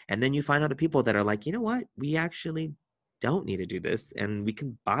in, and then you find other people that are like, you know what, we actually don't need to do this and we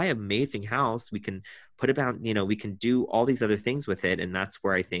can buy an amazing house, we can put about, we can do all these other things with it. And that's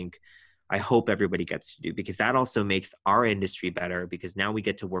where I hope everybody gets to do, because that also makes our industry better, because now we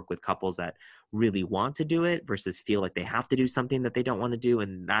get to work with couples that really want to do it versus feel like they have to do something that they don't want to do.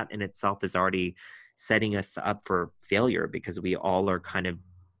 And that in itself is already setting us up for failure, because we all are kind of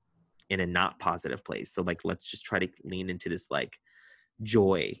in a not positive place. So like, let's just try to lean into this like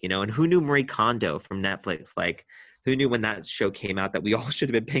joy, and who knew Marie Kondo from Netflix? Like who knew when that show came out that we all should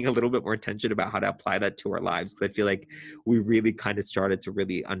have been paying a little bit more attention about how to apply that to our lives? Because I feel like we really kind of started to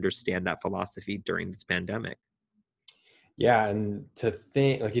really understand that philosophy during this pandemic. yeah. And to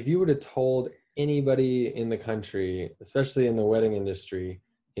think like if you would have told anybody in the country, especially in the wedding industry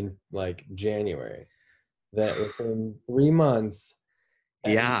in like January, that within 3 months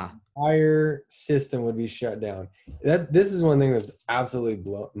the Yeah. entire system would be shut down. This is one thing that's absolutely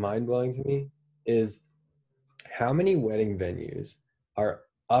mind blowing to me is how many wedding venues are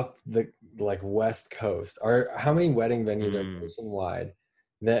up the like West Coast, are how many wedding venues are Mm, nationwide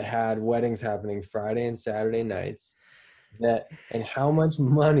that had weddings happening Friday and Saturday nights, that and how much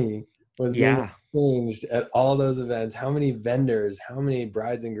money was being yeah. exchanged at all those events, how many vendors, how many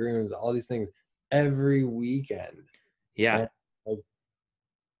brides and grooms, all these things every weekend. Yeah. And like,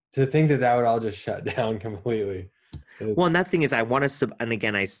 to think that that would all just shut down completely Well, and is that thing is, I want to, and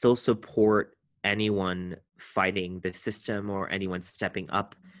again, I still support anyone fighting the system or anyone stepping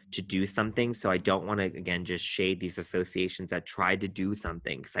up to do something. So I don't want to, again, just shade these associations that tried to do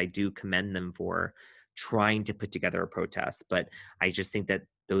something, because I do commend them for trying to put together a protest. But I just think that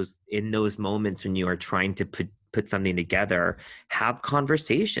in those moments when you are trying to put something together, have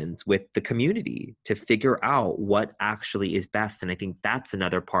conversations with the community to figure out what actually is best. And I think that's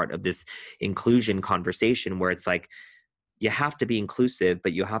another part of this inclusion conversation, where it's like, you have to be inclusive,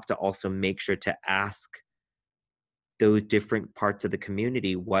 but you have to also make sure to ask those different parts of the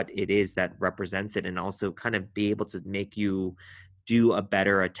community what it is that represents it, and also kind of be able to make you do a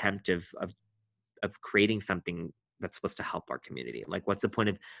better attempt of creating something that's supposed to help our community. Like, what's the point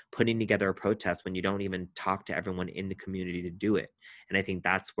of putting together a protest when you don't even talk to everyone in the community to do it? And I think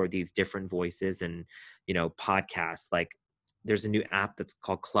that's where these different voices and, podcasts, like, there's a new app that's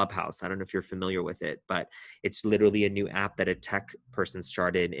called Clubhouse. I don't know if you're familiar with it, but it's literally a new app that a tech person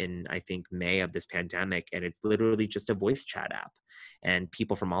started in, I think, May of this pandemic. And it's literally just a voice chat app. And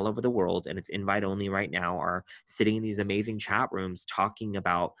people from all over the world, and it's invite only right now, are sitting in these amazing chat rooms talking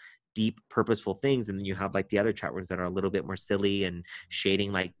about deep, purposeful things. And then you have like the other chat rooms that are a little bit more silly and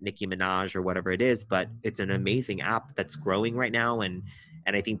shading like Nicki Minaj or whatever it is. But it's an amazing app that's growing right now. And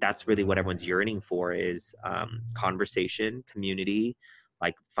I think that's really what everyone's yearning for, is conversation, community,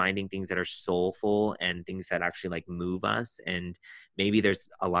 like finding things that are soulful and things that actually like move us. And maybe there's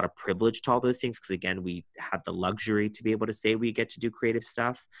a lot of privilege to all those things, because again, we have the luxury to be able to say we get to do creative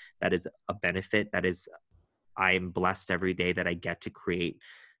stuff. That is a benefit. That is, I am blessed every day that I get to create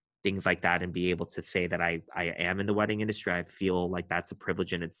things like that and be able to say that I am in the wedding industry. I feel like that's a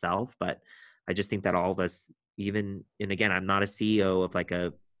privilege in itself. But I just think that all of us, even, and again, I'm not a CEO of like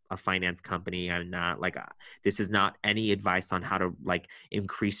a finance company. I'm not like, this is not any advice on how to like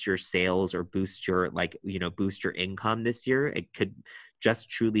increase your sales or boost your like, boost your income this year. It could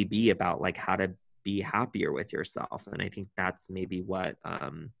just truly be about like how to be happier with yourself. And I think that's maybe what,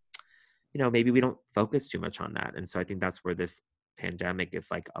 maybe we don't focus too much on that. And so I think that's where this pandemic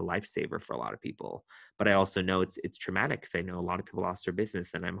is like a lifesaver for a lot of people. But I also know it's traumatic, because I know a lot of people lost their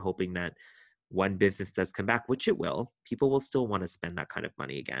business. And I'm hoping that when business does come back, which it will, people will still want to spend that kind of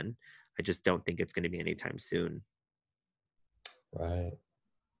money again. I just don't think it's going to be anytime soon. right,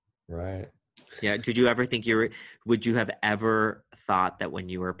 right. Yeah. Did you ever think would you have ever thought that when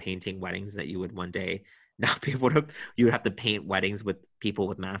you were painting weddings that you would one day not be able to, you would have to paint weddings with people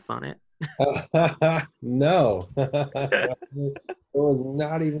with masks on it? No, it was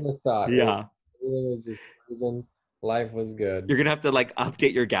not even a thought. Yeah. Everything was just cruising. Life was good. You're gonna have to like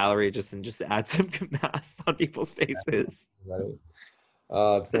update your gallery just add some masks on people's faces. Right?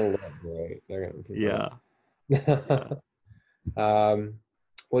 Oh, it's gonna look great. They're gonna people. Yeah, yeah, Um,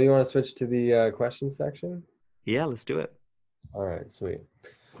 well, you want to switch to the question section? yeah. Let's do it. All right, sweet.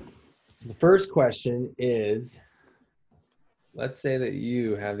 So the first question is, let's say that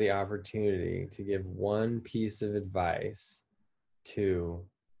you have the opportunity to give one piece of advice to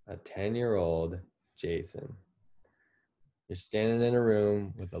a 10-year-old Jason. You're standing in a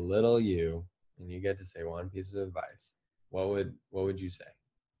room with a little you, and you get to say one piece of advice. What would you say?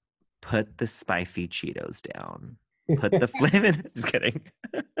 Put the spicy Cheetos down. Put the flaming. Just kidding.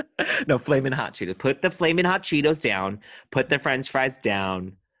 No, flaming hot Cheetos. Put the flaming hot Cheetos down. Put the French fries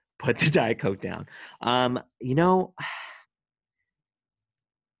down. Put the Diet Coke down. You know,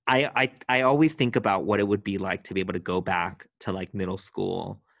 I always think about what it would be like to be able to go back to like middle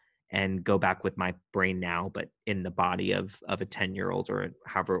school and go back with my brain now, but in the body of a 10-year-old or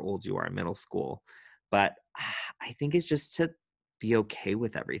however old you are in middle school. But I think it's just to be okay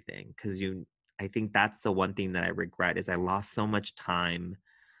with everything, because I think that's the one thing that I regret, is I lost so much time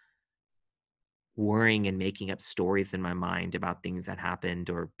worrying and making up stories in my mind about things that happened,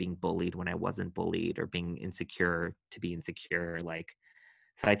 or being bullied when I wasn't bullied, or being insecure to be insecure. Like,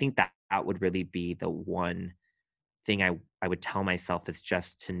 so I think that would really be the one thing I would tell myself, is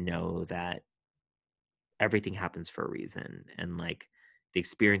just to know that everything happens for a reason. And like the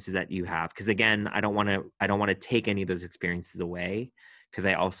experiences that you have, because again, I don't want to take any of those experiences away, because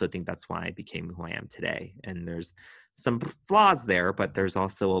I also think that's why I became who I am today. And there's some flaws there, but there's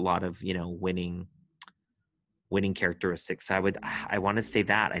also a lot of, winning characteristics. I want to say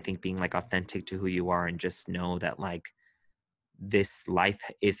that I think being like authentic to who you are, and just know that like this life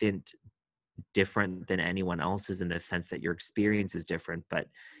isn't different than anyone else's in the sense that your experience is different, but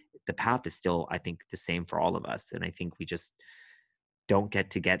the path is still, I think, the same for all of us. And I think we just don't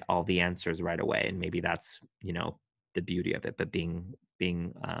get all the answers right away. And maybe that's, the beauty of it, but being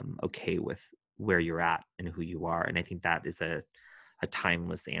okay with where you're at and who you are. And I think that is a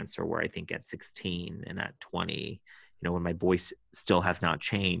timeless answer, where I think at 16 and at 20, when my voice still has not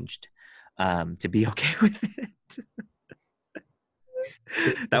changed, to be okay with it.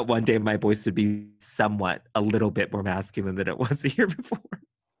 That one day my voice would be somewhat a little bit more masculine than it was the year before.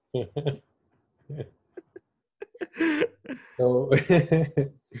 So,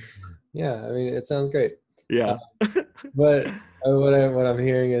 yeah, I mean, it sounds great. Yeah. But what I'm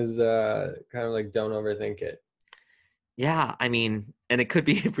hearing is kind of like, don't overthink it. Yeah, I mean, and it could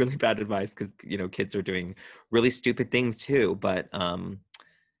be really bad advice because kids are doing really stupid things too. But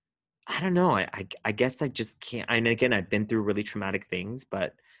I don't know. I guess I just can't. And again, I've been through really traumatic things,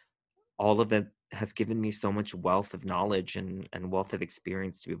 but all of it has given me so much wealth of knowledge and wealth of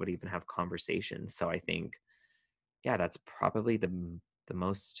experience to be able to even have conversations. So I think, yeah, that's probably the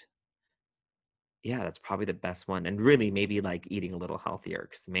most. Yeah, that's probably the best one. And really, maybe like eating a little healthier,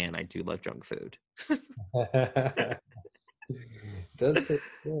 because man, I do love junk food. It does taste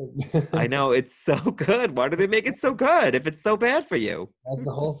I good. know, it's so good. Why do they make it so good if it's so bad for you? That's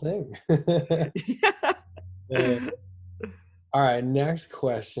the whole thing. Yeah. All right, next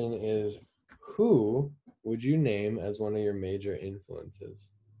question is, who would you name as one of your major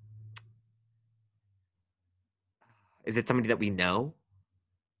influences? Is it somebody that we know?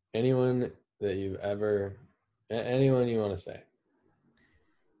 Anyone that you've ever, anyone you want to say?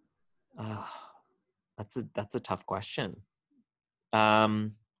 Oh, that's a tough question.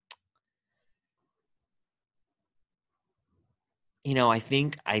 Um, I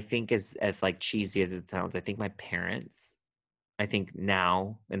think as like cheesy as it sounds, I think my parents. I think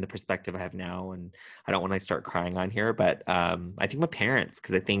now, in the perspective I have now, and I don't want to start crying on here, but I think my parents,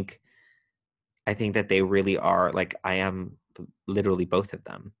 because I think that they really are, like, I am literally both of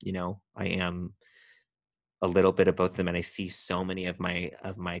them. I am a little bit of both of them, and I see so many of my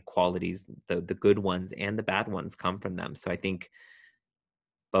qualities, the good ones and the bad ones, come from them. So I think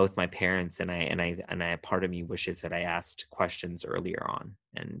both my parents and I part of me wishes that I asked questions earlier on,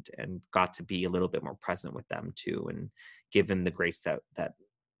 and got to be a little bit more present with them too, and given the grace that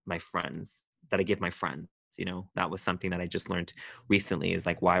my friends that I give my friends. That was something that I just learned recently, is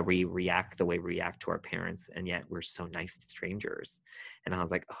like why we react the way we react to our parents, and yet we're so nice to strangers. And I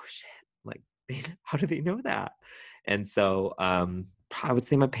was like, oh shit, like, how do they know that? And so I would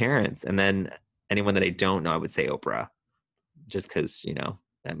say my parents, and then anyone that I don't know, I would say Oprah, just because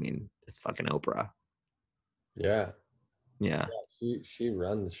I mean, it's fucking Oprah. Yeah, Yeah. she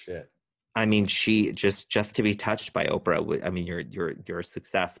runs shit. I mean, she just to be touched by Oprah. I mean, you're a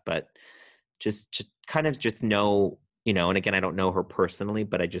success, but just kind of just know, and again, I don't know her personally,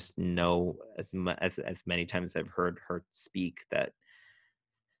 but I just know as many times I've heard her speak that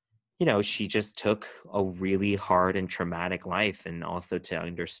she just took a really hard and traumatic life, and also to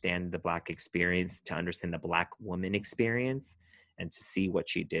understand the Black experience, to understand the Black woman experience, and to see what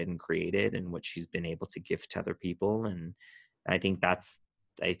she did and created and what she's been able to give to other people. And I think that's,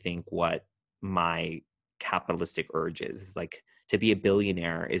 I think, what my capitalistic urge is like, to be a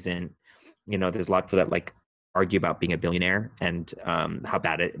billionaire isn't, there's a lot of people that like argue about being a billionaire and how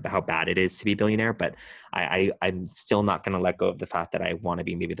bad it is to be a billionaire, but I'm still not going to let go of the fact that I want to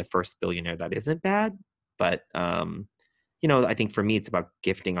be maybe the first billionaire that isn't bad. But I think for me, it's about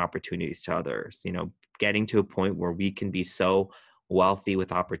gifting opportunities to others. Getting to a point where we can be so wealthy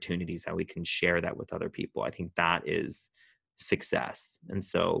with opportunities that we can share that with other people. I think that is success. And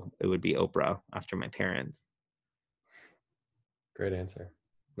so it would be Oprah after my parents. Great answer.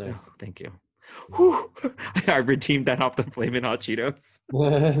 Nice. Oh, thank you. Whew. I redeemed that off the Flamin' Hot Cheetos.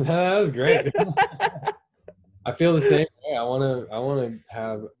 That was great. I feel the same way. I want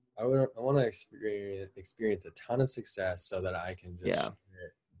to experience a ton of success so that I can just share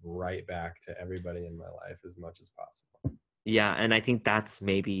it right back to everybody in my life as much as possible. Yeah, and I think that's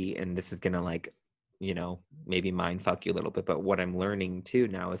maybe, and this is gonna like, maybe mind fuck you a little bit, but what I'm learning too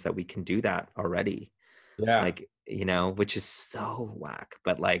now is that we can do that already. Yeah. Like, which is so whack,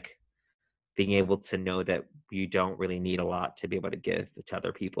 but like being able to know that you don't really need a lot to be able to give to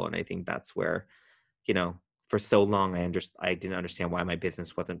other people. And I think that's where, for so long I didn't understand why my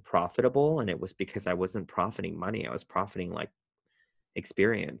business wasn't profitable, and it was because I wasn't profiting money. I was profiting like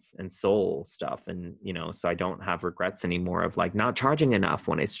experience and soul stuff. And so I don't have regrets anymore of like not charging enough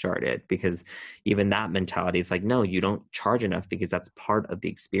when I started, because even that mentality is like, no, you don't charge enough, because that's part of the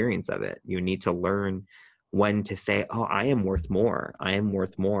experience of it. You need to learn when to say, oh, I am worth more. I am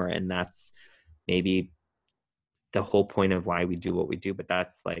worth more. And that's maybe the whole point of why we do what we do. But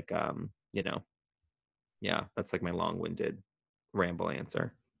that's like, yeah, that's like my long-winded ramble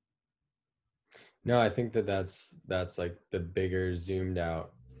answer. No, I think that's like the bigger zoomed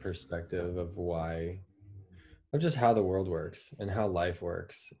out perspective of why, of just how the world works and how life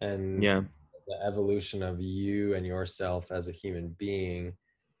works and Yeah. the evolution of you and yourself as a human being,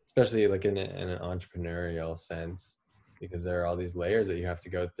 especially like in an entrepreneurial sense, because there are all these layers that you have to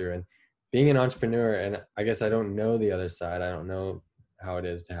go through. And being an entrepreneur, and I guess I don't know the other side. I don't know how it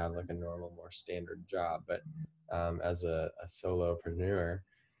is to have like a normal, more standard job, but as a solopreneur,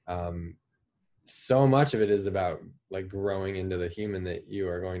 um, so much of it is about like growing into the human that you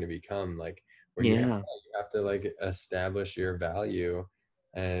are going to become, like where Yeah. you have to like establish your value,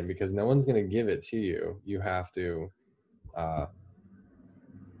 and because no one's going to give it to you, you have to uh,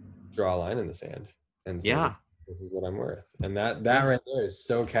 draw a line in the sand and say that Yeah. this is what I'm worth, and that Yeah. right there is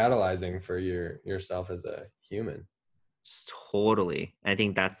so catalyzing for yourself as a human. Totally. I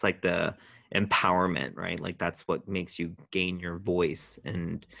think that's like the empowerment, right? Like that's what makes you gain your voice.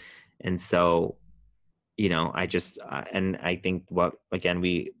 And so, I just, and I think what, again,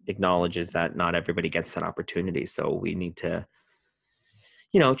 we acknowledge is that not everybody gets that opportunity. So we need to,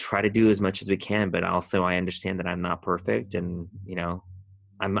 try to do as much as we can, but also I understand that I'm not perfect, and,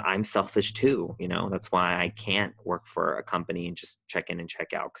 I'm selfish too. That's why I can't work for a company and just check in and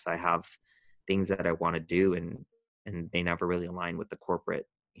check out, because I have things that I want to do, and they never really align with the corporate,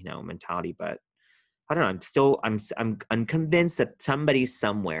 mentality. But I don't know. I'm convinced that somebody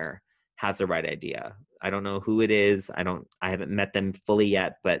somewhere has the right idea. I don't know who it is. I haven't met them fully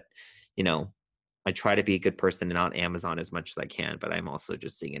yet, but you know, I try to be a good person and on Amazon as much as I can, but I'm also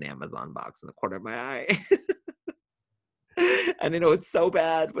just seeing an Amazon box in the corner of my eye. And I know it's so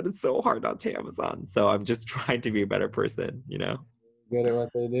bad, but it's so hard not to Amazon. So I'm just trying to be a better person. Good at what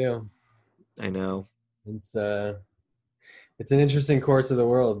they do. I know. It's uh it's an interesting course of the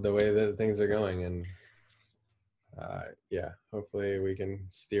world, the way that things are going, and yeah, hopefully we can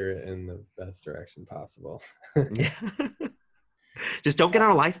steer it in the best direction possible. Yeah. Just don't get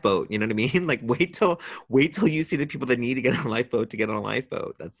on a lifeboat. You know what I mean? Like wait till you see the people that need to get on a lifeboat to get on a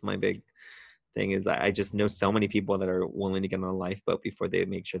lifeboat. That's my big thing, is I just know so many people that are willing to get on a lifeboat before they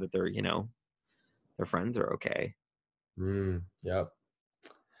make sure that their friends are okay. Yep,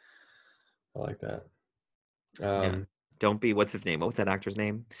 I like that. Yeah. Um, Don't be, what's his name? What was that actor's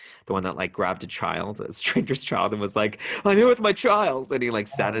name? The one that like grabbed a stranger's child, and was like, I'm here with my child. And he like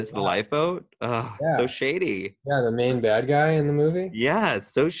sat oh into the lifeboat. Oh, so yeah, shady. yeah, the main bad guy in the movie. Yeah,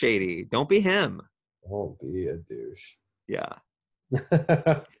 so shady. Don't be him. Won't be a douche. Yeah.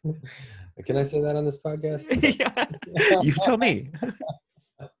 Can I say that on this podcast? Yeah. You tell me.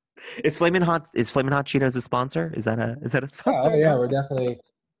 Is Flamin' Hot Cheetos a sponsor? Is that a Oh sponsor yeah, now? we're definitely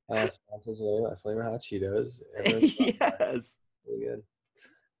sponsored today by Flamin' Hot Cheetos. Everyone's Yes. really good.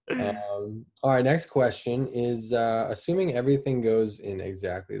 All right, next question is assuming everything goes in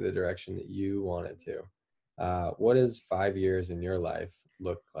exactly the direction that you want it to, what does 5 years in your life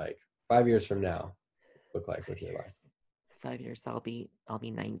look like? 5 years from now look like with your life? 5 years, I'll be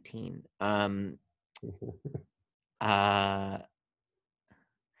 19. Uh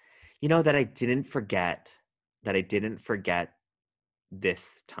that I didn't forget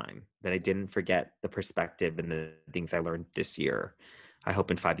this time, that I didn't forget the perspective and the things I learned this year. I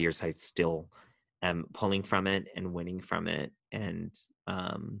hope in 5 years I still am pulling from it and winning from it. And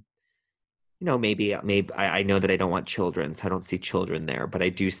maybe I know that I don't want children, so I don't see children there, but I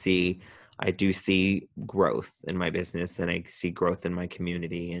do see growth in my business, and I see growth in my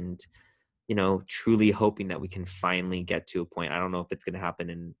community, and truly hoping that we can finally get to a point. I don't know if it's going to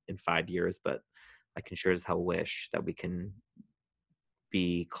happen in 5 years, but I can sure as hell wish that we can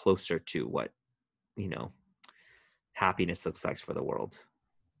be closer to what, you know, happiness looks like for the world.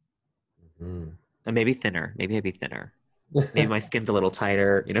 Mhm. And maybe thinner. Maybe I'd be thinner. Maybe my skin's a little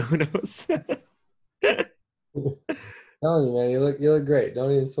tighter. Who knows? Telling you, man, you look great.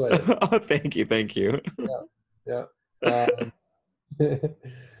 Don't even sweat it. Oh, thank you. Thank you. Yeah, yeah.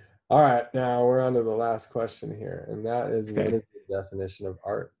 All right, now we're on to the last question here, and that is, what Okay. is the definition of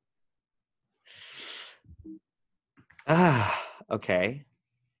art? Okay.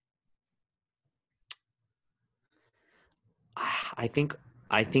 I think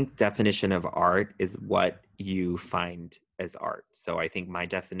I think definition of art is what you find as art. So I think my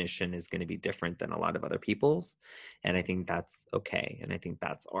definition is going to be different than a lot of other people's, and I think that's okay. And I think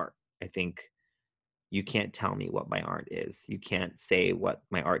that's art. I think you can't tell me what my art is. You can't say what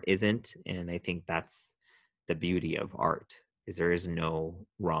my art isn't, and I think that's the beauty of art, is there is no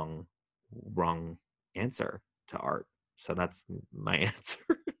wrong answer to art. So that's my answer.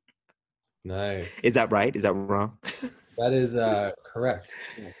 Nice. Is that right? Is that wrong? That is correct.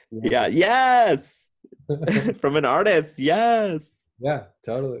 Yes. You Yeah. answered. Yes. From an artist. Yes. Yeah,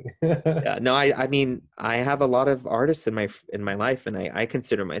 totally. Yeah. No, I mean, I have a lot of artists in my life, and I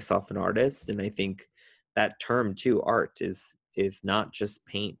consider myself an artist. And I think that term too, art, is not just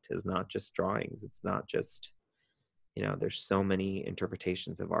paint, is not just drawings. It's not just, there's so many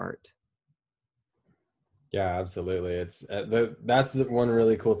interpretations of art. Yeah, absolutely. It's that's the one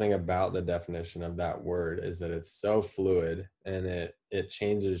really cool thing about the definition of that word is that it's so fluid and it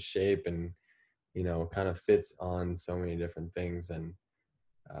changes shape and kind of fits on so many different things. And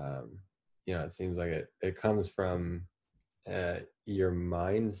um, it seems like it comes from your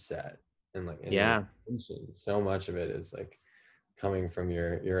mindset and your Yeah. intention. So much of it is like coming from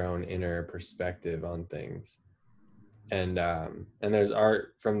your own inner perspective on things. And there's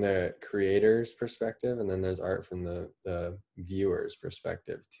art from the creator's perspective, and then there's art from the viewer's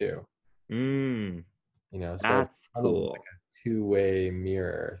perspective too. Mm, So it's that's kind of like cool. a two-way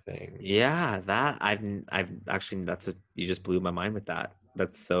mirror thing. Yeah, that I've actually, that's what you just blew my mind with that.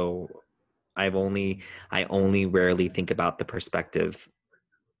 That's so I only rarely think about the perspective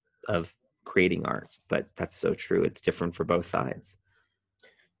of creating art, but that's so true. It's different for both sides.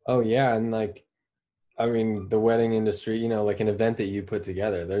 Oh yeah, and like I mean, the wedding industry, like an event that you put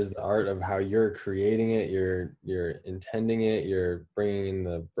together, there's the art of how you're creating it, you're intending it, you're bringing in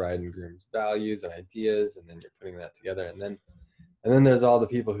the bride and groom's values and ideas, and then you're putting that together. And then there's all the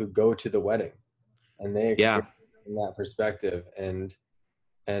people who go to the wedding and they Yeah. experience it from that perspective. And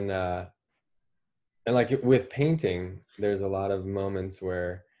and like with painting, there's a lot of moments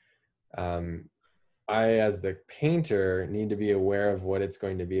where um, I, as the painter, need to be aware of what it's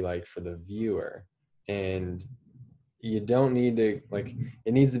going to be like for the viewer. And you don't need to like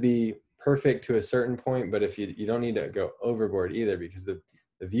it needs to be perfect to a certain point, but if you don't need to go overboard either, because the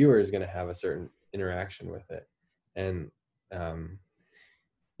viewer is going to have a certain interaction with it. And um,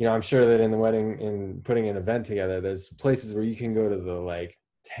 I'm sure that in the wedding, in putting an event together, there's places where you can go to the like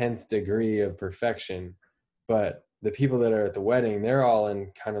 10th degree of perfection, but the people that are at the wedding, they're all in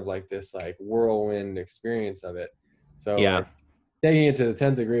kind of like this like whirlwind experience of it. So Yeah. like taking it to the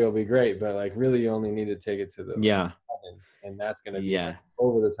 10th degree will be great, but like really you only need to take it to the like Yeah. 11th, and that's going to be like Yeah.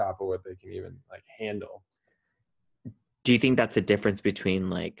 over the top of what they can even like handle. Do you think that's the difference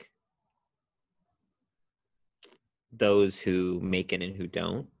between like those who make it and who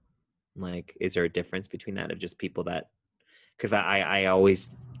don't? Like, is there a difference between that of just people that, because I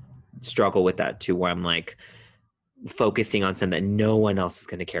always struggle with that too, where I'm like focusing on something that no one else is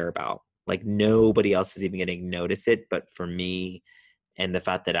going to care about. Like nobody else is even going to notice it. But for me, and the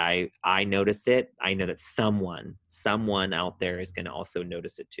fact that I notice it, I know that someone out there is going to also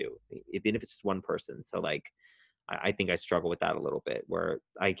notice it too, even if it's just one person. So like, I think I struggle with that a little bit, where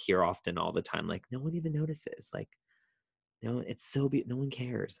I hear often all the time, like, no one even notices. Like, no, it's no one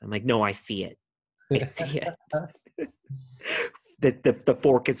cares. I'm like, no, I see it. I see it. The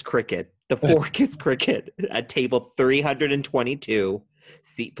fork is cricket. The fork is cricket at table 322,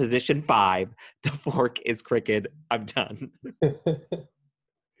 seat position 5. The fork is cricket. I'm done.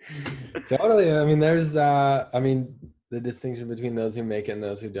 Totally. I mean, there's the distinction between those who make it and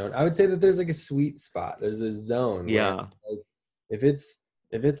those who don't. I would say that there's like a sweet spot. There's a zone where Yeah. like if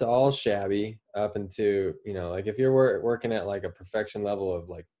it's all shabby up into, like if you're working at like a perfection level of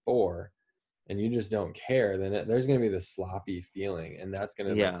like 4 and you just don't care, then there's going to be this sloppy feeling, and that's going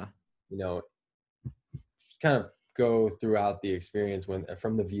to like, Yeah. you know, kind of go throughout the experience when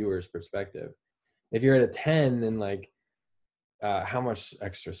from the viewer's perspective. If you're at a 10, then like how much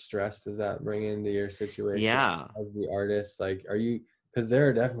extra stress does that bring into your situation Yeah. as the artist? Like, are you, because there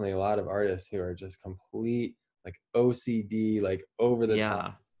are definitely a lot of artists who are just complete like OCD, like over the top,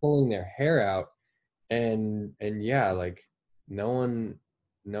 Yeah. pulling their hair out, and yeah, like no one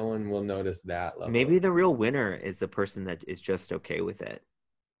will notice that level of. Maybe the real winner is the person that is just okay with it.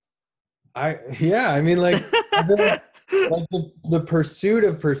 Yeah, I mean, like I feel like the pursuit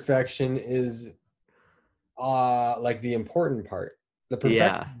of perfection is like the important part. The perfection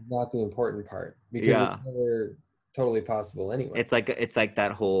Yeah. is not the important part because it's Yeah. never totally possible anyway. It's like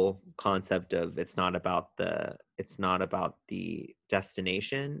that whole concept of it's not about the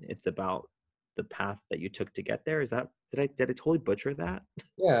destination, it's about the path that you took to get there. Is that did I totally butcher that?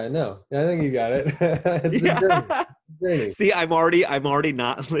 Yeah, no, I think you got it. It's the journey. Yeah. Journey. See, I'm already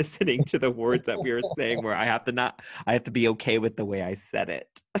not listening to the words that we were saying, where I have to be okay with the way I said it.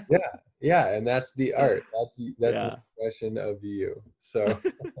 Yeah, yeah, and that's the art. That's an Yeah. expression of you. So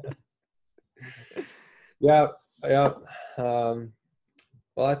yeah, yeah. Um,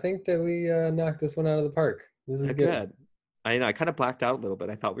 Well, I think that we knocked this one out of the park. This is good. Good. I know I kind of blacked out a little bit.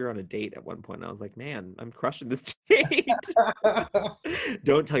 I thought we were on a date at one point. And I was like, man, I'm crushing this date.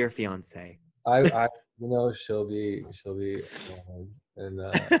 Don't tell your fiance. I she'll be, and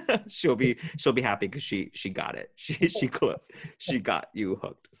She'll be happy because she got it. She got you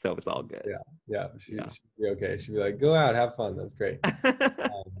hooked. So it's all good. yeah, yeah, Yeah. she'd be okay. She'd be like, go out, have fun. That's great.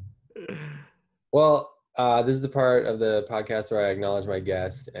 Um, Well, this is the part of the podcast where I acknowledge my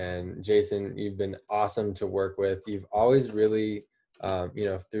guest. And Jason, you've been awesome to work with. You've always really,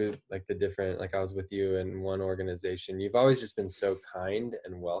 through like the different, like I was with you in one organization, you've always just been so kind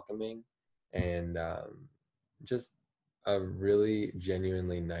and welcoming and just a really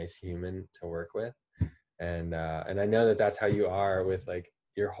genuinely nice human to work with. And I know that that's how you are with like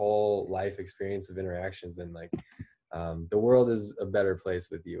your whole life experience of interactions, and like the world is a better place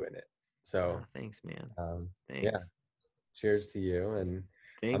with you in it. So Thanks, man. yeah, Thanks. cheers to you. And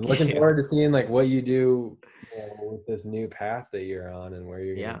I'm Thank looking you. forward to seeing like what you do with this new path that you're on and where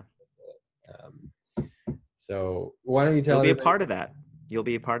you're going Yeah. to. So why don't you tell You'll be a everybody? part of that. You'll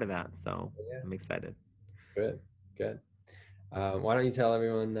be a part of that. So Yeah, I'm excited. good, good. Why don't you tell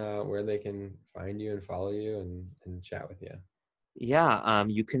everyone where they can find you and follow you and chat with you? Yeah,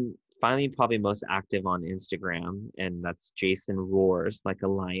 you can find me probably most active on Instagram, and that's Jason Roars like a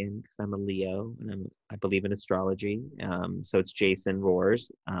lion because I'm a Leo and I believe in astrology. So it's Jason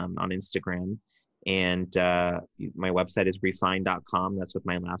Roars on Instagram, and my website is refine.com. That's with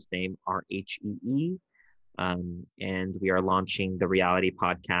my last name Rhee. And we are launching the reality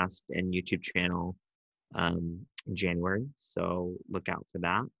podcast and YouTube channel in January, so look out for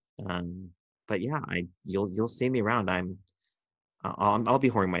that. But yeah, you'll see me around. I'll be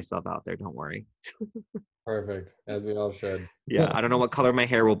whoring myself out there. Don't worry. Perfect, as we all should. Yeah, I don't know what color my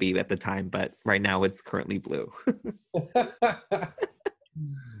hair will be at the time, but right now it's currently blue.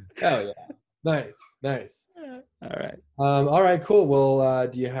 Hell yeah. Nice, nice. All right. All right, cool. Well,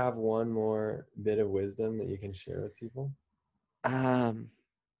 do you have one more bit of wisdom that you can share with people? Um,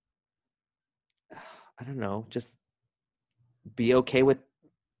 I don't know. Just be okay with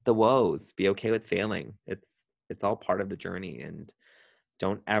the woes. Be okay with failing. It's all part of the journey, and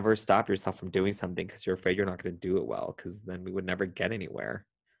don't ever stop yourself from doing something because you're afraid you're not going to do it well, because then we would never get anywhere.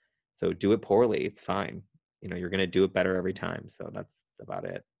 So do it poorly. It's fine. You're going to do it better every time. So that's about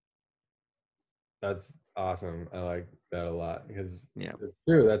it. That's awesome. I like that a lot because Yeah. it's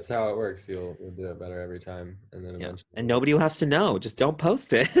true. That's how it works. You'll do it better every time, and then Yeah. eventually. And nobody will have to know. Just don't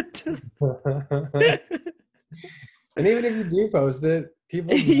post it. And even if you do post it,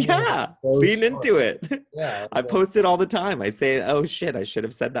 people's minds are Yeah. so Lean short. into it. Yeah, I it's like, post it all the time. I say, oh shit, I should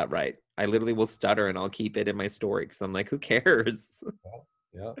have said that right. I literally will stutter and I'll keep it in my story because I'm like, who cares?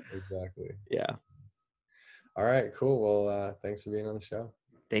 yeah, exactly. Yeah. All right, cool. Well, thanks for being on the show.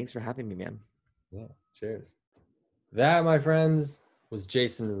 Thanks for having me, man. Yeah, cheers. That, my friends, was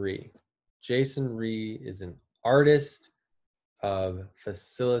Jason Rhee. Jason Rhee is an artist of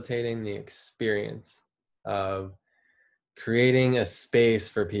facilitating the experience of creating a space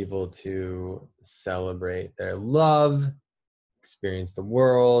for people to celebrate their love, experience the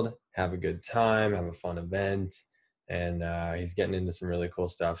world, have a good time, have a fun event. And he's getting into some really cool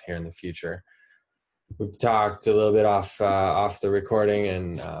stuff here in the future. We've talked a little bit off the recording,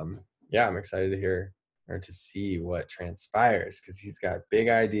 and yeah, I'm excited to hear or to see what transpires because he's got big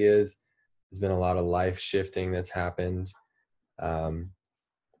ideas. There's been a lot of life shifting that's happened.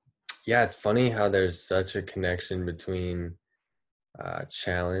 Yeah, it's funny how there's such a connection between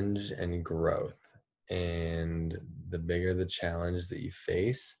challenge and growth. And the bigger the challenge that you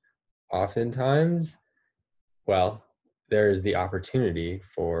face, oftentimes, well, there's the opportunity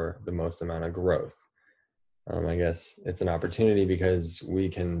for the most amount of growth. I guess it's an opportunity because we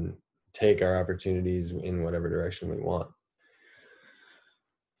can take our opportunities in whatever direction we want.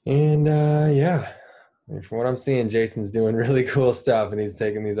 And yeah, from what I'm seeing, Jason's doing really cool stuff, and he's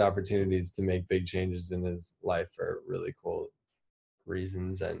taking these opportunities to make big changes in his life for really cool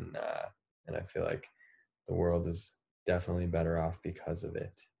reasons. And I feel like the world is definitely better off because of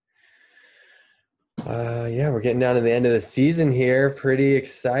it. Yeah, we're getting down to the end of the season here. Pretty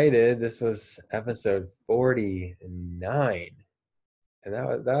excited. This was episode 49. And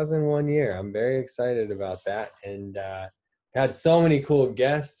that was in 1 year. I'm very excited about that. And had so many cool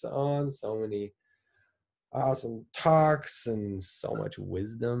guests on, so many awesome talks, and so much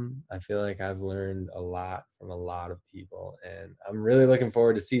wisdom. I feel like I've learned a lot from a lot of people, and I'm really looking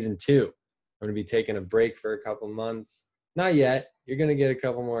forward to season 2. I'm going to be taking a break for a couple months. Not yet. You're going to get a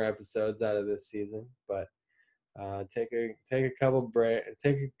couple more episodes out of this season, but take a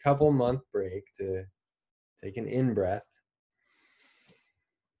couple month break to take an in breath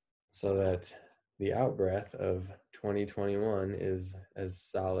so that the out breath of 2021 is as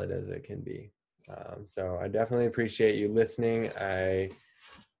solid as it can be. So I definitely appreciate you listening. I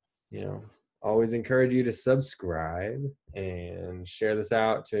always encourage you to subscribe and share this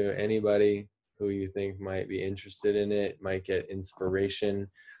out to anybody who you think might be interested in it, might get inspiration.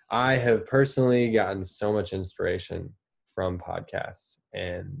 I have personally gotten so much inspiration from podcasts,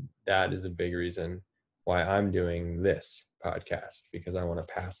 and that is a big reason why I'm doing this podcast, because I want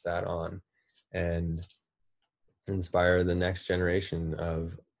to pass that on and inspire the next generation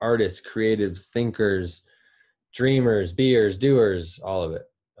of artists, creatives, thinkers, dreamers, beers, doers, all of it.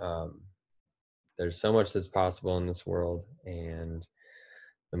 There's so much that's possible in this world, and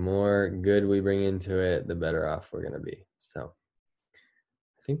the more good we bring into it, the better off we're going to be. So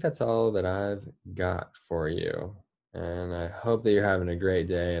I think that's all that I've got for you. And I hope that you're having a great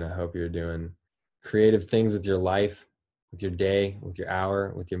day, and I hope you're doing creative things with your life, with your day, with your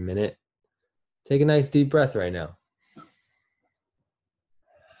hour, with your minute. Take a nice deep breath right now.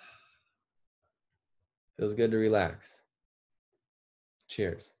 Feels good to relax.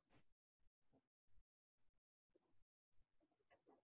 Cheers.